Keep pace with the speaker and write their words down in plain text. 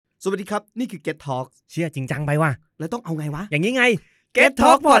สวัสดีครับนี่คือ Get Talk เชื่อจริงจังไปว่ะแล้วต้องเอาไงวะอย่างนี้ไง Get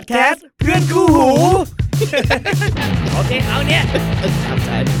Talk Podcast เพื่อนคู่หู โอเคเอาเนี่ยครับใ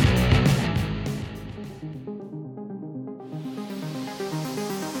ช่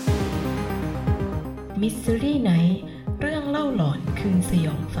มิสซิรี่ไนท์เรื่องเล่าหลอนคืนสย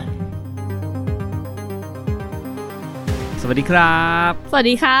องฝันสวัสดีครับสวัส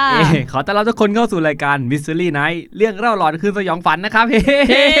ดีค่ะขอต้อนรับทุกคนเข้าสู่รายการ Mystery Night เรื่องเล่าหลอนคืนสยองฝันนะครับ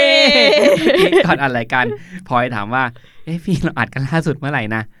ก่อนอัดรายการพลอยถามว่าพี่เราอัดกันล่าสุดเมื่อไหร่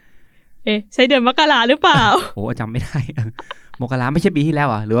นะใช่เดือนมกราหรือเปล่าโอ้จำไม่ได้มกราไม่ใช่ปีที่แล้ว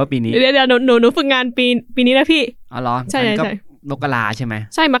หรือว่าปีนี้เดี๋ยวหนูฝึกงานปีนี้นะพี่อ๋อเหรอใช่มกราใช่ไหม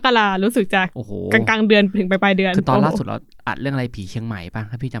ใช่มกรารู้สึกจะกลางเดือนถึงปลายเดือนคือตอนล่าสุดเราอัดเรื่องอะไรผีเชียงใหม่ป่ะ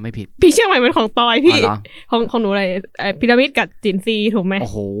ถ้าพี่จำไม่ผิดผีเชียงใหม่เป็นของตอยพี่ของหนูอะไรพีระมิดกับจินซีถูกไหมโอ้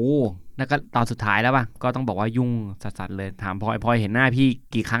โหแล้วก็ตอนสุดท้ายแล้วป่ะก็ต้องบอกว่ายุ่งสัสๆเลยถามพลอยเห็นหน้าพี่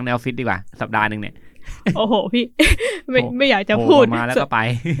กี่ครั้งในออฟฟิศดีกว่าสัปดาห์นึงเนี่ยโอ้โหพี่ไม่อยากจะพูดมาแล้วก็ไป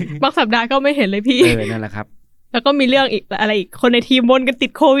บางสัปดาห์ก็ไม่เห็นเลยพี่นั่นแหละครับแล้วก็มีเรื่องอีกอะไรอีกคนในทีมบนกันติ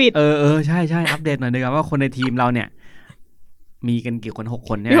ดโควิดใช่อัปเดตหน่อยนึงว่าคนในทีมเราเนี่ยมีกันกี่คน6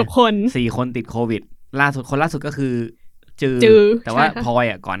 คนเนี่ย6 คน4 คนติดโควิดคนล่าสุดก็คือจือแต่ว่าพลอย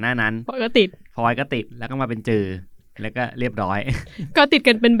ก่อนหน้านั้นพลอยก็ติดแล้วก็มาเป็นจือแล้วก็เรียบร้อยก็ติด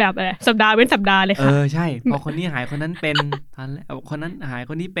กันเป็นแบบอะไรสัปดาห์เว้นสัปดาห์เลยค่ะใช่พอคนนี้หายคนนั้นเป็นคนนั้นหาย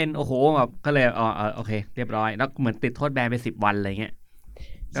คนนี้เป็นโอ้โหแบบก็เลยโอเคเรียบร้อยแล้วเหมือนติดโทษแบนไป10 วันอะไรเงี้ย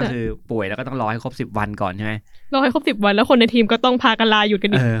ก็คือป่วยแล้วก็ต้องรอให้ครบ10 วันก่อนใช่ไหมรอให้ครบ10 วันแล้วคนในทีมก็ต้องพากันลาหยุดกั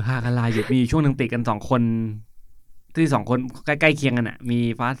นอีกพากันลาหยุดมีช่วงนึงติดกัน2 คนที่2 คนใกล้ๆเคียงกันอ่ะมี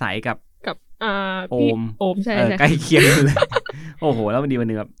ฟ้าใสกับโอมใช่ใกล้เคียงกันเลยโอ้โหแล้ววันดีวัน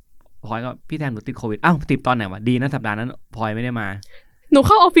นึงแบบพลอยก็พี่แทนหนูติดโควิดติดตอนไหนวะดีนะสัปดาห์นั้นพลอยไม่ได้มาหนูเ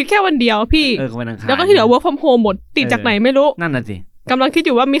ข้าออฟฟิศแค่วันเดียวพี่แล้วก็ที่เหลือ work from home หมดติดจากไหนไม่รู้นั่นน่ะสิกำลังคิดอ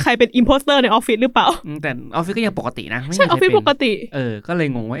ยู่ว่ามีใครเป็น imposter ในออฟฟิศหรือเปล่าแต่ออฟฟิศก็ยังปกตินะใช่ออฟฟิศปกติก็เลย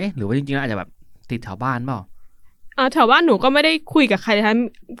งงว่าหรือว่าจริงๆอาจจะแบบติดแถวบ้านเปล่าแถวบ้านหนูก็ไม่ได้คุยกับใครนะคะ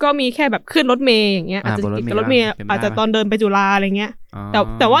ก็มีแค่แบบขึ้นรถเมย์อย่างเงี้ยอาจจะติดกับรถเมย์อาจจะตอนเดินไปจุฬาอะไรเงี้ย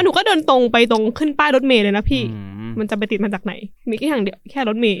แต่ว่าหนูก็เดินตรงไปตรงขึ้นป้ายรถเมย์เลยนะพี่มันจะไปติดมาจากไหนมีแค่อย่างเดียวแค่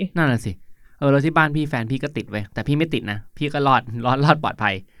รถเมย์นั่นแหละสิแล้วที่บ้านพี่แฟนพี่ก็ติดไว้แต่พี่ไม่ติดนะพี่ก็รอดปลอดภั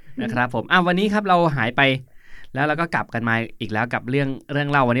ยนะครับผมวันนี้ครับเราหายไปแล้วเราก็กลับกันมาอีกแล้วกับเรื่อง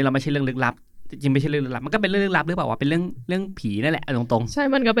เล่าวันนี้เราไม่ใช่เรื่องลึกลับจริงไม่ใช่เรื่องลึกลับมันก็เป็นเรื่องลึกลับหรือเปล่าวะเป็นเรื่องผีนั่นแหละตรงๆใช่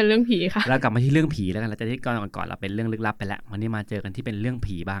มันก็เป็นเรื่องผีค่ะเรากลับมาที่เรื่องผีแล้วกันเราจะที่ก่อนเราเป็นเรื่องลึกลับไปแล้ววันนี้มาเจอกันที่เป็นเรื่อง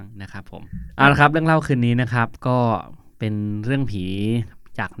ผีบ้างนะครับผมเอาละครับเรื่องเล่าคืนนี้นะครับก็เป็นเรื่องผี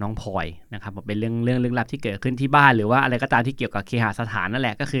จากน้องพลอยนะครับเป็นเรื่องลึกลับที่เกิดขึ้นที่บ้านหรือว่าอะไรก็ตามที่เกี่ยวกับเคหสถานนั่นแห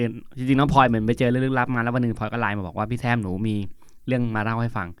ละก็คือจริงๆน้องพลอยเหมือนไปเจอเรื่องลึกลับมาแล้ววันนึงพลอยก็ไลน์มาบอกว่าพี่แทมหนูมีเรื่องมาเล่าให้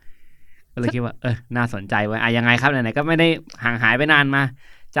ฟังก็เลยคิดว่าน่าสนใจไว้ยังไงครับไหนๆก็ไม่ได้ห่างหายไปนานมา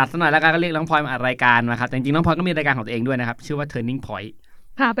จัดสักหน่อยแล้วกันก็เรียกน้องพลอยมาอัดรายการนะครับแต่จริงๆน้องพลอยก็มีรายการของตัวเองด้วยนะครับชื่อว่า Turning Point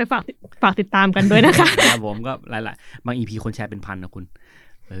ค่ะไปฝากติดตามกันด้วยนะคะครับผมก็หลายๆบาง EP คนแชร์เป็นพันนะคุณ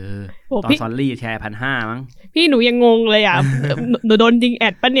ตอนซอนลี่แชร์ 1,500 มั้งพี่หนูยังงงเลยหนูโดนยิงแอ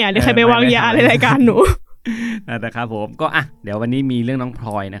ดปะเนี่ยหรือใครไปวางยาในรายการหนูนะครับผมก็เดี๋ยววันนี้มีเรื่องน้องพล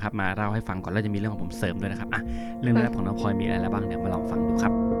อยนะครับมาเล่าให้ฟังก่อนแล้วจะมีเรื่องของผมเสริมด้วยนะครับเรื่องแรกของน้องพลอยมีอะไรบ้างเดี๋ยวมาลองฟังดูค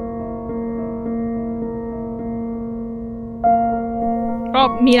รับก็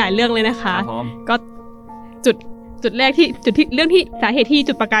มีหลายเรื่องเลยนะคะก็จุดแรกที่เรื่องที่สาเหตุที่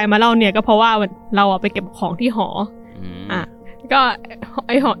จุดประกายมาเล่าเนี่ยก็เพราะว่าเราไปเก็บของที่หอก็ไ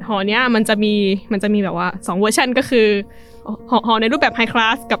อหอเนี้ยมันจะมีแบบว่า2เวอร์ชันก็คือหอในรูปแบบไฮคลา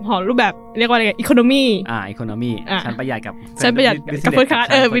สกับหอรูปแบบเรียกว่าอะไรอีโคโนมีอีโคโนมีชั้นประหยัดกับเฟิร์สคลา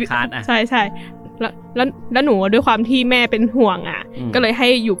สใช่แล้วหนูด้วยความที่แม่เป็นห่วงก็เลยให้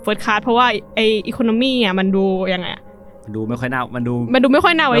อยู่เฟิร์สคลาสเพราะว่าไออีโคโนมีมันดูยังไงดูไม่ค่อยน่ามันดูไม่ค่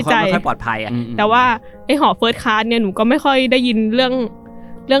อยน่าไว้ใจไม่ค่อยปลอดภัยแต่ว่าไอหอเฟิร์สคลาสเนี่ยหนูก็ไม่ค่อยได้ยินเรื่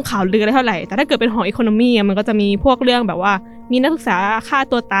องข่าวลืออะไรเท่าไหร่แต่ถ้าเกิดเป็นหออีโคโนมีมันก็จะมีพวกเรื่องแบบว่ามีนักศึกษาฆ่า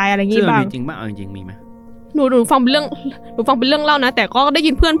ตัวตายอะไรอย่างงี้บ้างจริงป่ะจริงมีมั้ยหนูฟังเป็นเรื่องเล่านะแต่ก็ได้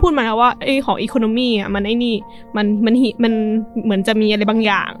ยินเพื่อนพูดมาแล้วว่าไอหออีโคโนมีมันไอ้นี่มันเหมือนจะมีอะไรบางอ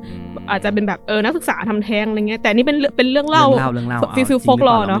ย่างอาจจะเป็นแบบนักศึกษาทำแท้งอะไรเงี้ยแต่นี่เป็นเรื่องเล่าฟิลโฟกล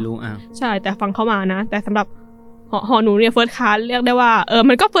อร์เนาะใช่แต่ฟังเข้ามานะแต่สำหรับหอหนูเนี่ยเฟิร์สคลาสเรียกได้ว่า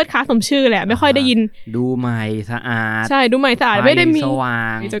มันก็เฟิร์สคลาสสมชื่อแหละไม่ค่อยได้ยินดูใหม่สะอาดใช่ดูใหม่สะอาดไม่ได้มี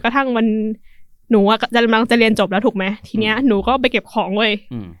จนกระทั่งวันหนูกำลังจะเรียนจบแล้วถูกไหมทีเนี้ยหนูก็ไปเก็บของเว้ย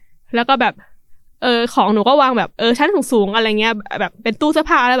แล้วก็แบบ ของหนูก็วางแบบชั้นสูงๆอะไรเงี้ยแบบเป็นตู้เสื้อ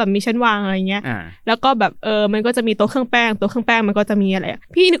ผ้าแล้วแบบมีชั้นวางอะไรเงี้ยแล้วก็แบบมันก็จะมีโต๊ะเครื่องแป้งมันก็จะมีอะไร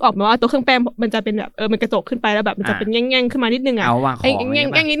พี่นึกออกไหมว่าโต๊ะเครื่องแป้งมันจะเป็นแบบมันกระจกขึ้นไปแล้วแบบมันจะเป็นแง่งๆขึ้นมานิดนึงอ่ะเอาวางของแ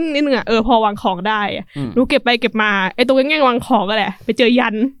ง่งนิดนึงอ่ะพอวางของได้หนูเก็บไปเก็บมาไอ้ตัวแง่งวางของก็แหละไปเจอยั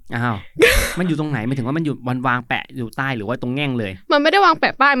นอ้าวมันอยู่ตรงไหนไม่ถึงว่ามันอยู่วางแปะอยู่ใต้หรือว่าตรงแง่งเลยมันไม่ได้วางแป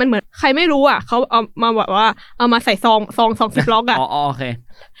ะป้ายมันเหมือนใครไม่รู้อ่ะเขาเอามาแบบว่าเอามาใส่ซองซิปล็อกอ่ะอ๋อโอเค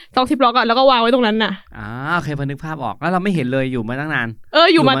ซองซิปล็อกอ่ะแล้วก็วางไว้ตรงนั้นน่ะโอเคพอนึกภาพออกแล้วเราไม่เห็นเลยอยู่มาตั้งนาน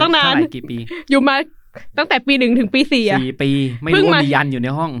อยู่มาตั้งนานกี่ปีอยู่มาตั้งแต่ปี1ถึงปี4อ่ะ4 ปีไม่รู้ว่ามียันอยู่ใน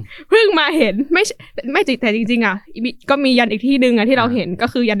ห้องเพิ่งมาเห็นไม่แต่จริงๆอ่ะก็มียันอีกที่นึงอ่ะที่เราเห็นก็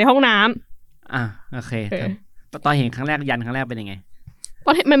คือยันในห้องน้ำโอเคตอนเห็นครั้งแรกยันครั้งแรกเป็นยังไง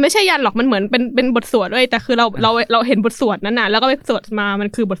มันไม่ใช่ยันหรอกมันเหมือนเป็นบทสวดด้วยแต่คือเราเห็นบทสวดนั้นน่ะแล้วก็ไปสวดมามัน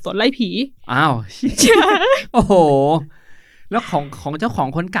คือบทสวดไล่ผีอ้าวโอ้โหแล้วของเจ้าของ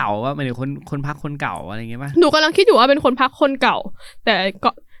คนเก่าว่าหมายถึงคนพักคนเก่าอะไรเงี้ยป่ะหนูกำลังคิดอยู่ว่าเป็นคนพักคนเก่าแ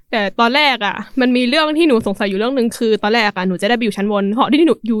ต่ตอนแรกอ่ะมันมีเรื่องที่หนูสงสัยอยู่เรื่องนึงคือตอนแรกอ่ะหนูจะได้ไปอยู่ชั้นบนหอที่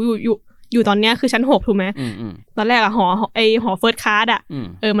หนูอยู่ตอนเนี้ยคือชั้น6ถูกไหมตอนแรกอ่ะหอเฟิร์สคลาสอ่ะ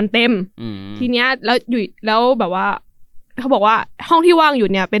มันเต็มทีเนี้ยแล้วแบบว่าเขาบอกว่าห้องที่ว่างอยู่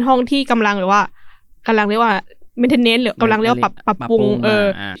เนี่ยเป็นห้องที่กำลังเรียกว่าmaintenance หรือกำลังเรียกว่าปรับปรุง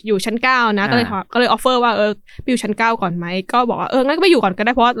อยู่ชั้น9นะก็เลยออฟเฟอร์ว่าไปอยู่ชั้น9ก่อนไหมก็บอกว่างั้นก็ไปอยู่ก่อนก็ไ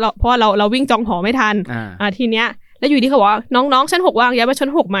ด้เพราะว่าเราวิ่งจองหอไม่ทันทีเนี้ยแล้วอยู่ดีเขาบอกว่าน้องชั้น6ว่างย้ายมาชั้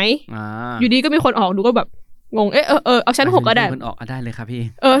น6ไหมอยู่ดีก็มีคนออกดูก็แบบงงเอาชั้น6ก็ได้คนออกได้เลยครับพี่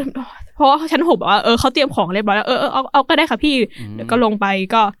เพราะว่าชั้น6บอกว่าเขาเตรียมของเรียบร้อยแล้วเอาก็ได้ค่ะพี่ก็ลงไป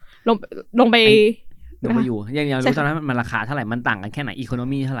ลงไปอยู่ยังรู้ตอนนั้นมันราคาเท่าไหร่มันต่างกันแค่ไหนอีโคโน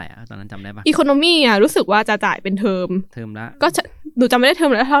มี่เท่าไหร่ตอนนั้นจำได้ปะอีโคโนมี่รู้สึกว่าจะจ่ายเป็นเทอมละก็หนูจำไม่ได้เทอม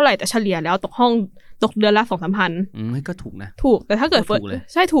ละเท่าไหร่แต่เฉลี่ยแล้วตกเดือนละ 2-3 พันก็ถูกนะถูกแต่ถ้าเกิด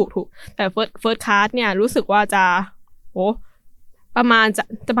ใช่ถูกแต่เฟิร์สคลาสเนี่ยรู้สึกว่าจะประมาณ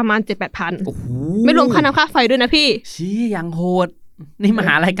จะประมาณ 7-8 พันไม่รวมค่าน้ำค่าไฟด้วยนะพี่ชี้ยังโหดนี่มห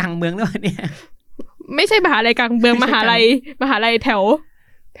าลัยกลางเมืองแล้วเนี่ยไม่ใช่มหาลัยกลางเมืองมหาลัยแถว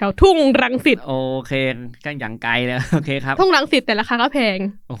ทุ่งรังสิตโอเคกันอย่างไกลเลยโอเคครับทุ่งรังสิตแต่ราคาก็แพง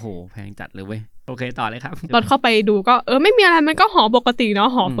โอ้โหแพงจัดเลยเว้ยโอเคต่อเลยครับตอนเข้าไปดูก็ไม่มีอะไรมันก็หอปกติเนาะ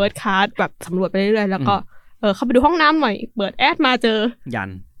หอเฟิร์สคลาสแบบสำรวจไปเรื่อยๆแล้วก็เข้าไปดูห้องน้ำหน่อยเปิดแอดมาเจอยัน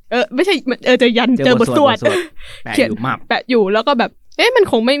ไม่ใช่เจอยันเจอบทสวดเขียนแปะอยู่แล้วก็แบบมัน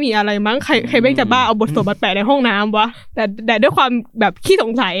คงไม่มีอะไรมั้งใครแม่งจะบ้าเอาบทสวดมาแปะในห้องน้ำวะแต่ด้วยความแบบขี้ส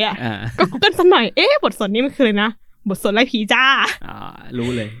งสัยอ่ะก็กูกันสักหน่อยบทสวดนี้มันคืออะไรนะบทสวดไล่ผีจ้ารู้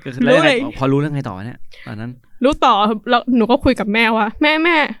เลยก็คือรู้เลยพอรู้เรื่องไงต่อเนี่ยตอนนั้นรู้ต่อแล้วหนูก็คุยกับแม่ว่าแ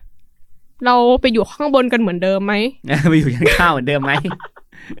ม่เราไปอยู่ข้างบนกันเหมือนเดิมไหมไปอยู่ชั้น9เหมือนเดิมไหม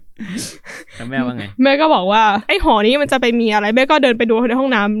แล้วแม่ว่าไงแม่ก็บอกว่าไอ้หอนี้มันจะไปมีอะไรแม่ก็เดินไปดูในห้อ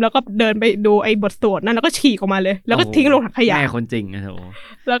งน้ำแล้วก็เดินไปดูไอ้บทสวดนั่นแล้วก็ฉีกออกมาเลยแล้วก็ทิ้งลงถังขยะแม่คนจริงนะโถ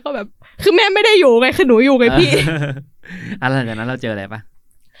แล้วก็แบบคือแม่ไม่ได้อยู่ไงคือหนูอยู่ไงพี่อะไรจากนั้นเราเจออะไรปะ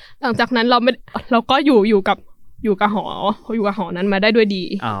หลังจากนั้นเราก็อยู่กับหอนั้นมาได้ด้วยดี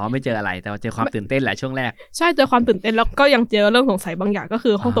ไม่เจออะไรแต่เจอความตื่นเต้นแหละช่วงแรกใช่เจอความตื่นเต้นแล้วก็ยังเจอเรื่องสงสัยบางอย่างก็คื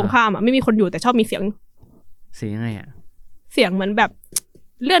อห้องตรงข้ามไม่มีคนอยู่แต่ชอบมีเสียงยังไงเสียงเหมือนแบบ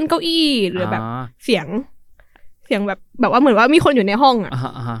เลื่อนเก้าอี้หรือแบบเสียงแบบว่าเหมือนว่ามีคนอยู่ในห้อง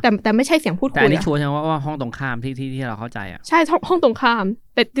แต่ไม่ใช่เสียงพูดคุยแต่อันนี้ชัวร์ใช่ไหมว่าห้องตรงข้ามที่เราเข้าใจใช่ห้องตรงข้าม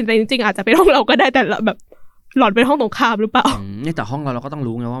แต่จริงๆอาจจะเป็นห้องเราก็ได้แต่แบบหลอนเป็นห้องตรงข้ามหรือเปล่านี่แต่ห้องเราก็ต้อง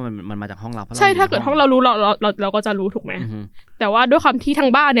รู้ไงว่ามันมาจากห้องเราใช่ถ้าเกิดห้องเรารู้เราก็จะรู้ถูกไหมแต่ว่าด้วยความที่ทาง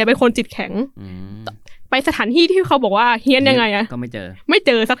บ้านเนี่ยเป็นคนจิตแข็งไปสถานที่ที่เขาบอกว่าเฮี้ยนยังไงก็ไม่เ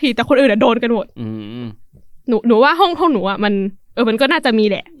จอสักทีแต่คนอื่นโดนกันหมดหนูว่าห้องหนูอ่ะมันก็น่าจะมี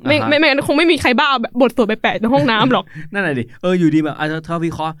แหละไม่งั้นคงไม่มีใครบ้าแบบบทสวดไปแปะในห้องน้ำหรอกนั่นแหละดิอยู่ดีแบบเท่า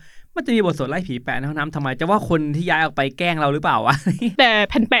วิเคราะห์มันจะมีบทสวดไล่ผีแปะในห้องน้ำทำไมจะว่าคนที่ย้ายออกไปแกล้งเราหรือเปล่าวะแต่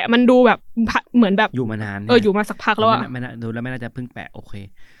แผ่นแปะมันดูแบบเหมือนแบบอยู่มานานอยู่มาสักพักแล้วอะดูแล้วไม่น่าจะเพิ่งแปะโอเค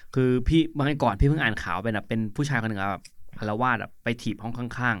คือพี่บางทีก่อนพี่เพิ่งอ่านข่าวเป็นผู้ชายคนหนึ่งแบบอาละวาดไปถีบห้อง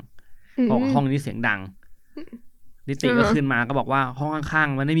ข้างๆบอกห้องนี้เสียงดังนิติก็ขึ้นมาก็บอกว่าห้องข้าง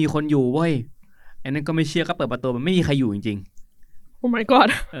ๆมันไม่มีคนอยู่เว้ยไอ้นั่นก็ไม่เชื่อก็เปิดประตูมันไม่มีใครอยู่จริงโอ้ my god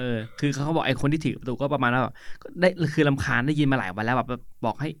คือเขาบอกไอ้คนที่ถีบประตูก็ประมาณว่าได้คือรำคาญได้ยินมาหลายวันแล้วแบบบ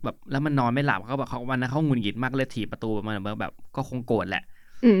อกให้แบบแล้วมันนอนไม่หลับเขาบอกเขาวันนั้นเขาหงุดหงิดมากเลยถีบประตูมันแบบก็คงโกรธแหละ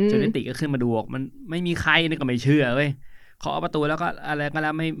จนนิติก็ขึ้นมาดูมันไม่มีใครนี่ก็ไม่เชื่อเว้ยเขาเอาประตูแล้วก็อะไรก็แล้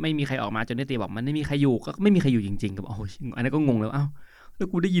วไม่มีใครออกมาจนนิติบอกมันไม่มีใครอยู่ก็ไม่มีใครอยู่จริงๆก็บอกโอ้ยอันนั้นก็งงแล้วแล้ว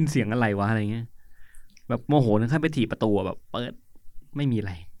กูได้ยินเสียงอะไรวะอะไรเงี้ยแบบโมโหถึงขั้นไปถีบประตูแบบเปิดไม่มีอะไ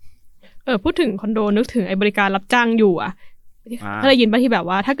รพูดถึงคอนโดนึกถึงไอ้บริการรับจ้างอยู่ถ้าได้ยินป่ะที่แบบ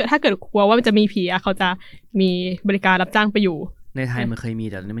ว่าถ้าเกิดกลัวว่ามันจะมีผีเขาจะมีบริการรับจ้างไปอยู่ในไทยมันเคยมี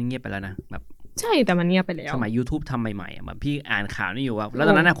แต่มันเงียบไปแล้วนะแบบ ใช่แต่มันเงียบไปแล้ว สมัย YouTube ทำใหม่ๆแบบพี่อ่านข่าวนี่อยู่ว่าแล้วต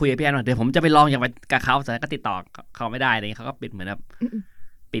อนนั้นคุยกับพี่แอนว่าเดี๋ยวผมจะไปลองอย่างกับเขาแต่ก็ติดต่อเขาไม่ได้อะไรเขาก็ปิดเหมือนแบบ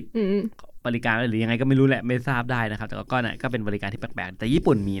ปิดบริการหรือยังไงก็ไม่รู้แหละไม่ทราบได้นะครับแต่ก็เนี่ยก็เป็นบริการที่แปลกๆแต่ญี่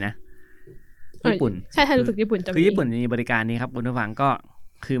ปุ่นมีนะญี่ปุ่นใช่รู้สึกญี่ปุ่นจะคือญี่ปุ่นมีบริการนี้ครับคุณผู้ฟังก็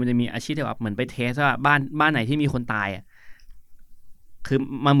คือมันจะมีอาชีพที่แบบเหมือนไปเทสว่าบ้านไหนที่มีคนตายอ่ะคือ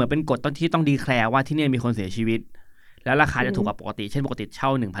มันเหมือนเป็นกฎที่ต้องดีแคลร์ว่าที่นี่มีคนเสียชีวิตแล้วราคาจะถูกกว่าปกติเช่นปกติเช่า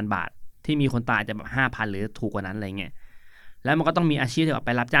 1,000 บาทที่มีคนตายจะแบบ 5,000 หรือถูกกว่านั้นอะไรเงี้ยแล้วมันก็ต้องมีอาชีพที่แบบไ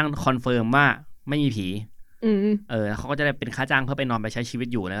ปรับจ้างคอนเฟิร์มว่าไม่มีผีเขาก็จะได้เป็นค่าจ้างเพื่อไปนอนไปใช้ชีวิต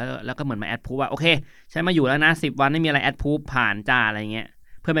อยู่แล้วก็เหมือนมาแอดพูฟว่าโอเคฉันมาอยู่แล้วนะ10 วันไม่มีอะไรแอดพูฟผ่านจ้าอะไรเงี้ย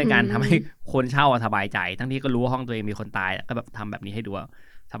เพื่อเป็นการทำให้คนเช่าสบายใจทั้งที่ก็รู้ว่าห้องตัวเองมีคนตายก็แบบทำแบบนี้ให้ดูว่า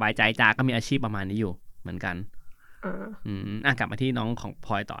สบายใจจ้าก็มีอาชีพประมาณนี้อยู่เหมือนกันกลับมาที่น้องของพ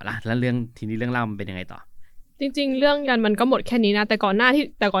ลอยต่อละแล้วเรื่องทีนี้เรื่องเล่ามันเป็นยังไงต่อจริงๆเรื่องยันมันก็หมดแค่นี้นะแต่ก่อนหน้า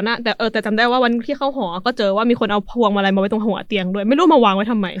แต่จำได้ว่าวันที่เข้าหอก็เจอว่ามีคนเอาพวงมาลัยมาไว้ตรงหัวเตียงด้วยไม่รู้มาวางไว้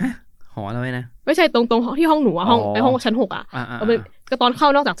ทำไมหอแล้วไว้นะไม่ใใช่ตรงที่ห้องหนูห้องชั้น6ก็ตอนเข้า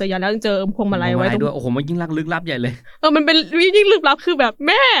นอกจากเจอยันแล้วเจอพวงมาลัยไว้ด้วยโอ้โหมันยิ่งลึกลับใหญ่เลยมันเป็นยิ่งลึกลับคือแบบแ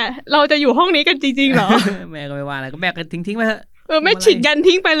ม่เราจะอยู่ห้องนี้กันจริงๆเหรอ แม่ก็ไม่ว่าอะไรก็แม่ก็ทิ้งไปเถอะแม่ฉีกยัน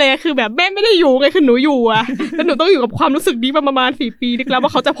ทิ้งไปเลยคือแบบแม่ไม่ได้อยู่ไงคือหนูอยู่อะแล้วหนูต้องอยู่กับความรู้สึกนี้ประมาณ4 ปีลึกลับว่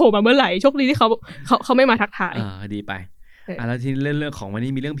าเขาจะโผล่มาเมื่อไหร่โชคดีที่เขาไม่มาทักทายดีไปแล้วที่เรื่องของวัน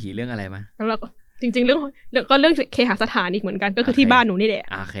นี้มีเรื่องผีเรื่องอะไรมั้ยแล้วจริงๆเรื่องเคหสถานอีกเหมือนกันก็คือที่บ้านหนูนี่แหละ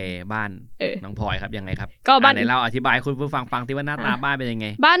โอเคบ้านน้องพลอยครับยังไงครับก็บ้านไหนเราอธิบายคุณผู้ฟังที่ว่าหน้าตาบ้านเป็นยังไง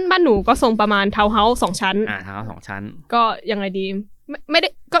บ้านหนูก็ทรงประมาณทาวน์เฮาส์2 ชั้นทาวน์เฮาส์2 ชั้นก็ยังไงดีไม่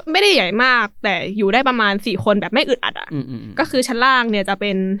ได้ใหญ่มากแต่อยู่ได้ประมาณ4 คนแบบไม่อึดอัดอ่ะก็คือชั้นล่างเนี่ยจะเ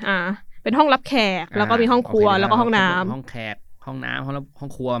ป็นห้องรับแขกแล้วก็มีห้องครัวแล้วก็ห้องน้ำห้องแขกห้องน้ำห้อ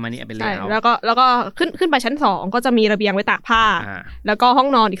งครัวมานี่เป็นเลเยอร์แล้วก็ขึ้นไปชั้น2ก็จะมีระเบียงไว้ตากผ้าแล้วก็ห้อง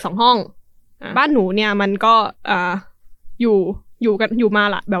นอนอีก2 ห้องบ้านหนูเนี่ยมันก็อยู่มา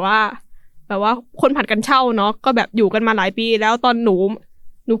ละแบบว่าคนผัดกันเช่าเนาะก็แบบอยู่กันมาหลายปีแล้วตอนห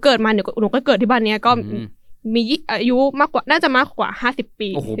นูเกิดมาหนูก็เกิดที่บ้านเนี้ยก็มีอายุมากกว่าน่าจะมากกว่า50 ปี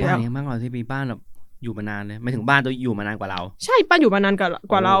โอ้โหบ้านนี้มากกว่าที่มีบ้านแบบอยู่มานานเลยไม่ถึงบ้านตัวอยู่มานานกว่าเราใช่บ้านอยู่มานาน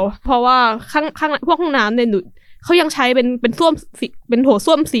กว่าเราเพราะว่าข้างพวกห้องน้ำเนี่ยเขายังใช้เป็นส้วมสีเป็นโถ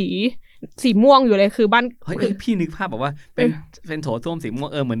ส้วมสีม่วงอยู่เลยคือบ้านเฮ้ยพี่นึกภาพแบบว่าเป็นโถส้วมสีม่วง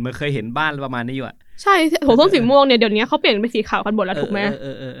เหมือนเคยเห็นบ้านประมาณนี้อยู่อ่ะใช่โถส้วมสีม่วงเนี่ยเดี๋ยวนี้เขาเปลี่ยนเป็นสีขาวกันหมดแล้วถูกไหม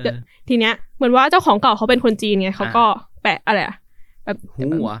ทีเนี้ยเหมือนว่าเจ้าของเก่าเขาเป็นคนจีนไงเขาก็แปะอะไรแบบ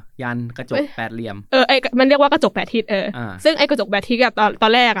หัวยันกระจก8 เหลี่ยมมันเรียกว่ากระจก8 ทิศซึ่งไอ้กระจก8 ทิศอะตอ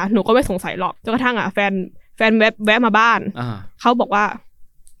นแรกอะหนูก็ไม่สงสัยหรอกจนกระทั่งแฟนแวะมาบ้านเขาบอกว่า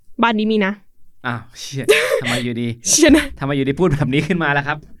บ้านนี้มีนะเชี่ยทำไมอยู่ดีทำไมอยู่ดีพูดแบบนี้ขึ้นมาแล้วค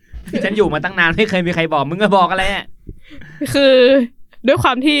รับฉันอยู่มาตั้งนานไม่เคยมีใครบอกมึงก็บอกอะไรคือด้วยคว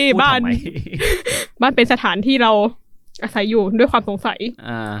ามที่บ้านเป็นสถานที่เราอาศัยอยู่ด้วยความสงสัย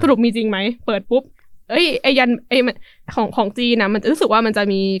สรุปมีจริงไหมเปิดปุ๊บไอ้ยันของจีนนะมันรู้สึกว่ามันจะ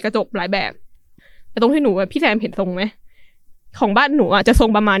มีกระจกหลายแบบแต่ตรงที่หนูพี่แซมเห็นทรงไหมของบ้านหนูจะทรง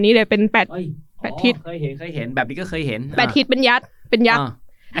ประมาณนี้เลยเป็น8 ทิศเคยเห็นแบบนี้ก็เคยเห็น8 ทิศเป็นยักษ์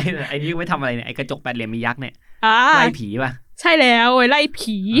ไอ้นี่ไม่ทำอะไรเนี่ยไอ้กระจก8 เหลี่ยมมียักษ์เนี่ยไล่ผีป่ะใช่แล้วไล่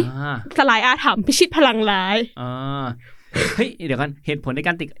ผีสลายอาถรรพ์พิชิตพลังร้ายเฮ้ยเดี๋ยวกันเหตุผลในก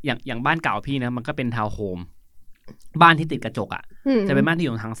ารติดอย่างบ้านเก่าพี่นะมันก็เป็นทาวน์โฮมบ้านที่ติดกระจกอ่ะจะเป็นบ้านที่อ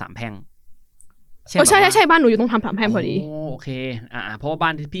ยู่ทาง3 แพร่งใช่บ้านหนูอยู่ตรง3 แพร่งพอดีโอเคเพราะว่าบ้า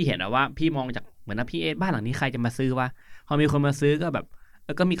นที่พี่เห็นว่าพี่มองจากเหมือนนะพี่บ้านหลังนี้ใครจะมาซื้อวะพอมีคนมาซื้อก็แบบ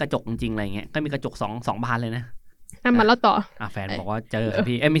ก็มีกระจกจริงๆอะไรเงี้ยก็มีกระจก2 บานเลยนะมาแล้วต่อแฟนบอกว่าเจอ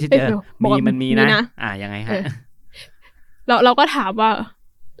พี่ไม่ใช่เจอมันมีนะยังไงฮะเราก็ถามว่า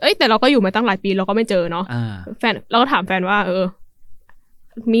แต่เราก็อยู่มาตั้งหลายปีเราก็ไม่เจอเนาะแฟนเราก็ถามแฟนว่า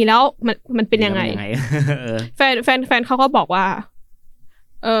มีแล้วมันเป็นยังไงแฟนเขาก็บอกว่า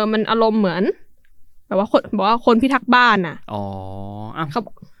มันอารมณ์เหมือนแบบว่าคนพิทักษ์บ้านน่ะเขา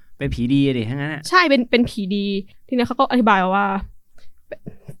เป็นผีดีดิทั้งนั้นใช่เป็นผีดีทีนี้เขาก็อธิบายว่า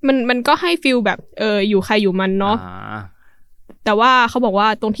มันก็ให้ฟีลแบบอยู่ใครอยู่มันเนาะแต่ว่าเขาบอกว่า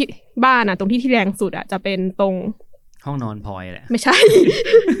ตรงที่บ้านน่ะตรงที่แรงสุดอ่ะจะเป็นตรงห้องนอนพลอยแหละไม่ใช่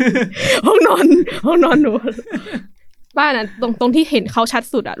ห้องนอนหนูบ้านน่ะตรงที่เห็นเขาชัด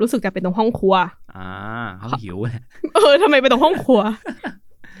สุดอ่ะรู้สึกจะเป็นตรงห้องครัวเขาหิวแหละทำไมเป็นตรงห้องครัว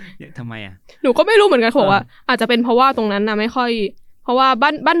ทำไมอ่ะหนูก็ไม่รู้เหมือนกันบอกว่าอาจจะเป็นเพราะว่าตรงนั้นน่ะไม่ค่อยเพราะว่า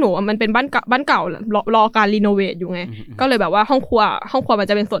บ้านหนูมันเป็นบ้านเก่ารอการรีโนเวทอยู่ไงก็เลยแบบว่าห้องครัวมัน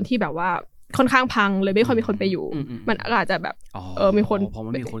จะเป็นส่วนที่แบบว่าค่อนข้างพังเลยไม่ค่อยมีคนไปอยู่มันอาจจะแบบมีคนพอมั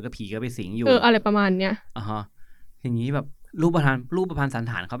นมีคนกับผีก็ไปสิงอยู่อะไรประมาณเนี้ยอย่างนี้แบบรูปประพันธ์สัน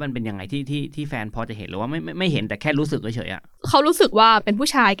ฐานเขาเป็นยังไงที่แฟนพอจะเห็นหรือว่าไม่เห็นแต่แค่รู้สึกเฉยๆอ่ะเขารู้สึกว่าเป็นผู้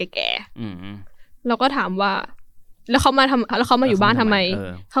ชายแก่ เราก็ถามว่าแล้วเขามาอยู่บ้านทำไม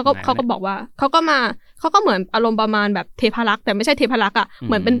เขาก็บอกว่าเขาก็เหมือนอารมณ์ประมาณแบบเทพารักษ์แต่ไม่ใช่เทพารักษ์อ่ะเ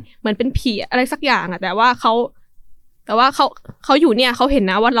หมือนเป็นผีอะไรสักอย่างอ่ะแต่ว่าเขาอยู่เนี่ยเขาเห็น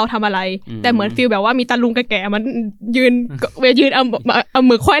นะว่าเราทำอะไรแต่เหมือนฟีลแบบว่ามีตาลุงแก่ๆมันยืนเอา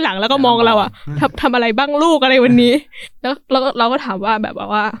มือควายหลังแล้วก็มองเราอ่ะทำอะไรบ้างลูกอะไรวันนี้แล้วเราก็ถามว่าแบบ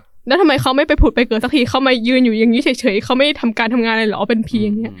ว่าแล้วทำไมเขาไม่ไปผุดไปเกิดสักทีเขามายืนอยู่อย่างนี้เฉยๆเขาไม่ทำการทำงานอะไรหรอเป็นผีอ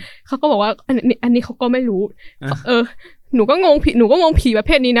ย่างเงี้ยเขาก็บอกว่าอันนี้เขาก็ไม่รู้หนูก็งงผีประเ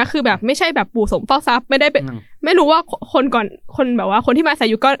ภทนี้นะคือแบบไม่ใช่แบบปู่สมเฝ้าทรัพย์ไม่ได้เป็นไม่รู้ว่าคนแบบว่าคนที่มาใส่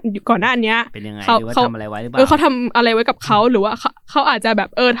อยู่ก่อนหน้านี้เป็นยังไงหรือว่าทำอะไรไว้หรือเปล่าเขาทำอะไรไว้กับเขาหรือว่าเขาอาจจะแบบ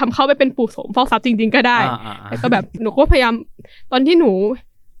ทำเขาไปเป็นปู่สมเฝ้าทรัพย์จริงๆก็ได้แต่ก็แบบหนูก็พยายามตอนที่หนู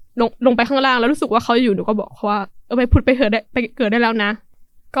ลงไปข้างล่างแล้วรู้สึกว่าเขาอยู่หนูก็บอกว่าไปพุดไปเกิดได้แล้วนะ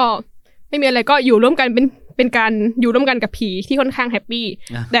ก็ไม่มีอะไรก็อยู่ร่วมกันเป็นการอยู่ร่วมกันกับผีที่ค่อนข้างแฮปปี้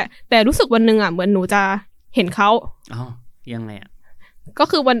แต่รู้สึกวันนึงอ่ะเหมือนหนูจะเห็นเขายังไงอ่ะก็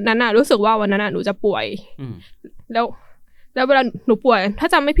คือวันนั้นอ่ะรู้สึกว่าวันนั้นอ่ะหนูจะป่วยแล้วเวลาหนูป่วยถ้า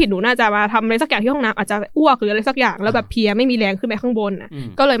จำไม่ผิดหนูน่าจะมาทำอะไรสักอย่างที่ห้องน้ำอาจจะอ้วกหรืออะไรสักอย่างแล้วแบบเพลียไม่มีแรงขึ้นไปข้างบนอ่ะ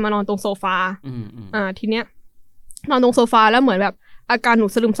ก็เลยมานอนตรงโซฟาทีเนี้ยนอนตรงโซฟาแล้วเหมือนแบบอาการหนู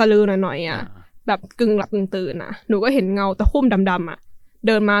สลึมสลือหน่อยๆอ่ะแบบกึ่งหลับกึ่งตื่นอ่ะหนูก็เห็นเงาตะคุ่มดำๆอ่ะเ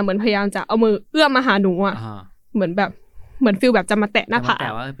ดินมาเหมือนพยายามจะเอามือเอื้อมมาหาหนูอ่ะเหมือนฟีลแบบจะมาแตะหน้าผากแ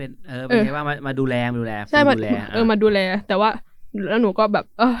ต่ว่าเป็นไงว่ามาดูแลใช่มาดูแลแต่ว่าแล้วหนูก็แบบ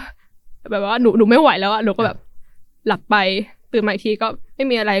แบบว่าหนูไม่ไหวแล้วอ่ะหนูก็แบบหลับไปตื่นมาอีกทีก็ไม่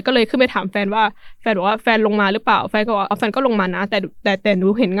มีอะไรก็เลยขึ้นไปถามแฟนว่าแฟนบอกว่าแฟนลงมาหรือเปล่าแฟนก็ว่าแฟนก็ลงมานะแต่หนู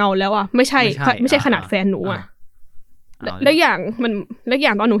เห็นเงาแล้วอ่ะไม่ใช่ขนาดแฟนหนูอ่ะแล้วอย่า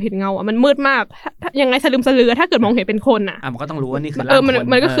งตอนหนูเห็นเงาอ่ะมันมืดมากยังไงสลืมสลือถ้าเกิดมองเห็นเป็นคนอ่ะมันก็ต้องรู้ว่านี่คือร่างคน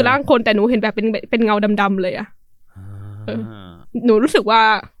มันก็คือร่างคนแต่หนูเห็นแบบเป็นเงาดำๆเลยอ่ะหนูรู้สึกว่า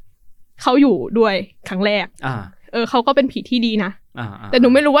เขาอยู่ด้วยครั้งแรกเขาก็เป็นผีที่ดีนะแต่หนู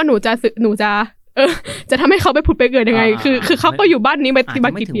ไม่รู้ว่าหนูจะทำให้เขาไปผุดไปเกิดยังไงคือเขาก็อยู่บ้านนี้มา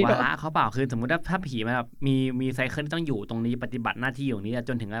กี่ปีแล้วเขาเปล่าคือสมมติถ้าผีมันแบบมีไซเคิลต้องอยู่ตรงนี้ปฏิบัติหน้าที่อยู่นี้จ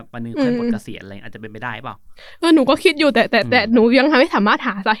นถึงวันนึงค่อยปลดเกษียณอะไรอาจจะเป็นไปได้เปล่าหนูก็คิดอยู่แต่หนูยังไม่สามารถห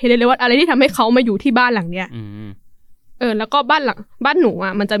าสาเหตุเลยว่าอะไรที่ทำให้เขามาอยู่ที่บ้านหลังเนี้ยแล้วก็บ้านหนูอ่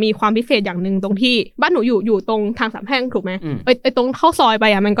ะมันจะมีความพิเศษอย่างนึงตรงที่บ้านหนูอยู่ตรงทางสามแพร่งถูกไหมตรงเข้าซอยไป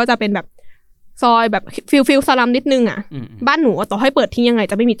อ่ะมันก็จะเป็นแบบซอยแบบฟิลสลัมนิดนึงอ่ะบ้านหนูต่อให้เปิดทิ้งยังไง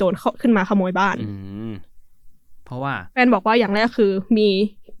จะไม่มีโจรขึ้นมาขโมยบ้านเพราะว่าแฟนบอกว่าอย่างแรกคือ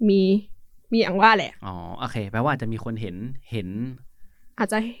มีอย่างว่าแหละโอเคแปลว่าจะมีคนเห็นอาจ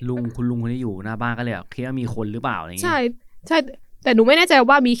จะคุณลุงคนนี้อยู่หน้าบ้านก็เลยคิดว่ามีคนหรือเปล่าอะไรเงี้ยใช่แต่หนูไม่แน่ใจ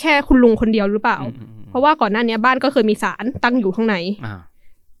ว่ามีแค่คุณลุงคนเดียวหรือเปล่าเพราะว่าก่อนหน้านี้บ้านก็เคยมีศาลตั้งอยู่ข้างใน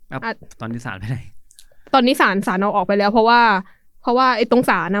ตอนนี้ศาลไปไหนตอนนี้ศาลเอาออกไปแล้วเพราะว่าไอ้ตรง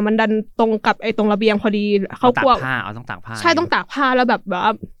ศาลนะมันดันตรงกับไอ้ตรงระเบียงพอดีเขากลัวต้องตากผ้าใช่ต้องตากผ้าแล้วแบบ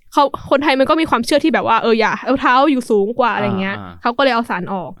เขาคนไทยมันก็มีความเชื่อที่แบบว่าอย่าเอาเท้าอยู่สูงกว่าอะไรเงี้ยเขาก็เลยเอาศาล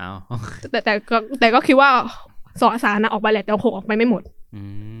ออกแต่ก็คิดว่าศาลออกไปแหละแต่คงออกไปไม่หมด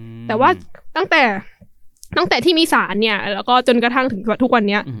แต่ว่าตั้งแต่ที่มีศาลเนี่ยแล้วก็จนกระทั่งถึงทุกวัน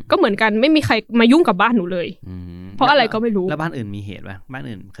นี้ก็เหมือนกันไม่มีใครมายุ่งกับบ้านหนูเลยเพราะอะไรก็ไม่รู้แล้วบ้านอื่นมีเหตุป่ะบ้าน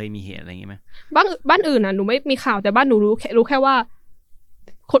อื่นเคยมีเหตุอะไรอย่างงี้ไหมบ้านอื่นน่ะหนูไม่มีข่าวแต่บ้านหนูรู้แค่ว่า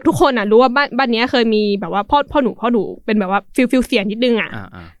ทุกคนน่ะรู้ว่าบ้านนี้เคยมีแบบว่าพ่อหนูเป็นแบบว่าฟิลเสียนิดนึงอ่ะ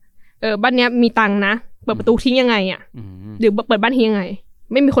บ้านนี้มีตังค์นะเปิดประตูทิ้งยังไงอ่ะหรือเปิดบ้านทิ้งยังไง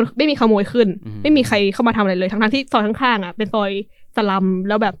ไม่มีขโมยขึ้นไม่มีใครเข้ามาทำอะไรเลยทั้งที่ซอยข้างๆอ่ะเป็นซอยสลัม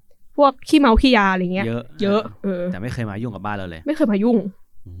แล้วแบบพวกขี้เมาขี้ยาอะไรเงี้ยเยอะแต่ไม่เคยมายุ่งกับบ้านเราเลยไม่เคยมายุ่ง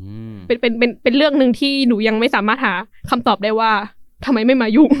เป็นเรื่องนึงที่หนูยังไม่สามารถหาคำตอบได้ว่าทำไมไม่มา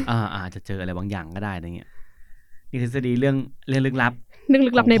ยุ่งจะเจออะไรบางอย่างก็ได้อะไรเงี้ยนี่คือทฤษฎีเรื่องลึกลับ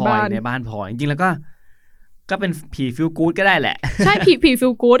ในบ้านพอจริงๆแล้วก็เป็นผีฟีลกู๊ดก็ได้แหละใช่ผีฟี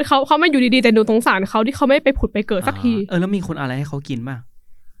ลกู๊ดเขาไม่อยู่ดีๆแต่หนูสงสารเขาที่เขาไม่ไปผุดไปเกิดสักทีแล้วมีคนอะไรให้เขากินป่ะ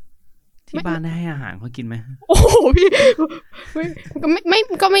ที่บ้านได้ให้อาหารเขากินไหมโอ้โหพี่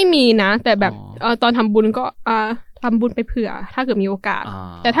ก็ไม่มีนะแต่แบบตอนทำบุญก็ทำบุญไปเผื่อถ้าเกิดมีโอกาส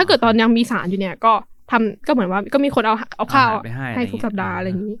แต่ถ้าเกิดตอนยังมีศาลอยู่เนี่ยก็ทำก็เหมือนว่าก็มีคนเอาข้าวให้ทุกสัปดาห์อะไร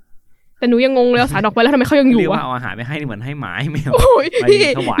อย่างนี้แต่หนูยังงงเลยศาลออกไปแล้วทำไมเขายังอยู่เรียกว่าเอาอาหารไปให้เหมือนให้หมาให้แมวพี่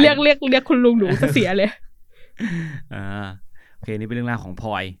เรียกคุณลุงหนูจะเสียเลยโอเคนี่เป็นเรื่องราวของพล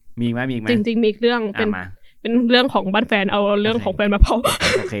อยมีไหมจริงๆมีเรื่องเป็นเรื่องของบ้านแฟนเอาเรื่องของแฟนมาเผา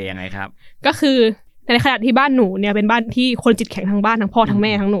โอเคยังไงครับก็คือในขณะที่บ้านหนูเนี่ยเป็นบ้านที่คนจิตแข็งทั้งบ้านทั้งพ่อทั้งแ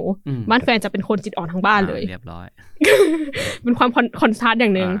ม่ทั้งหนูบ้านแฟนจะเป็นคนจิตอ่อนทั้งบ้านเลยเรียบร้อยเป็นความคอนทราสต์อย่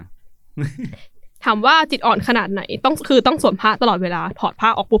างนึงถามว่าจิตอ่อนขนาดไหนต้องสวมผ้าตลอดเวลาถอดผ้า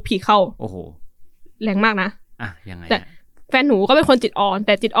ออกปุ๊บผีเข้าโอ้โหแรงมากนะยังไง แฟนหนูก็เป็นคนจิตอ่อนแ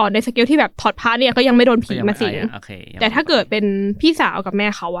ต่จิตอ่อนในสเกลที่แบบถอดพระเนี่ยก็ยังไม่โดนผีมาสิง โอเค แต่ถ้าเกิดเป็นพี่สาวกับแม่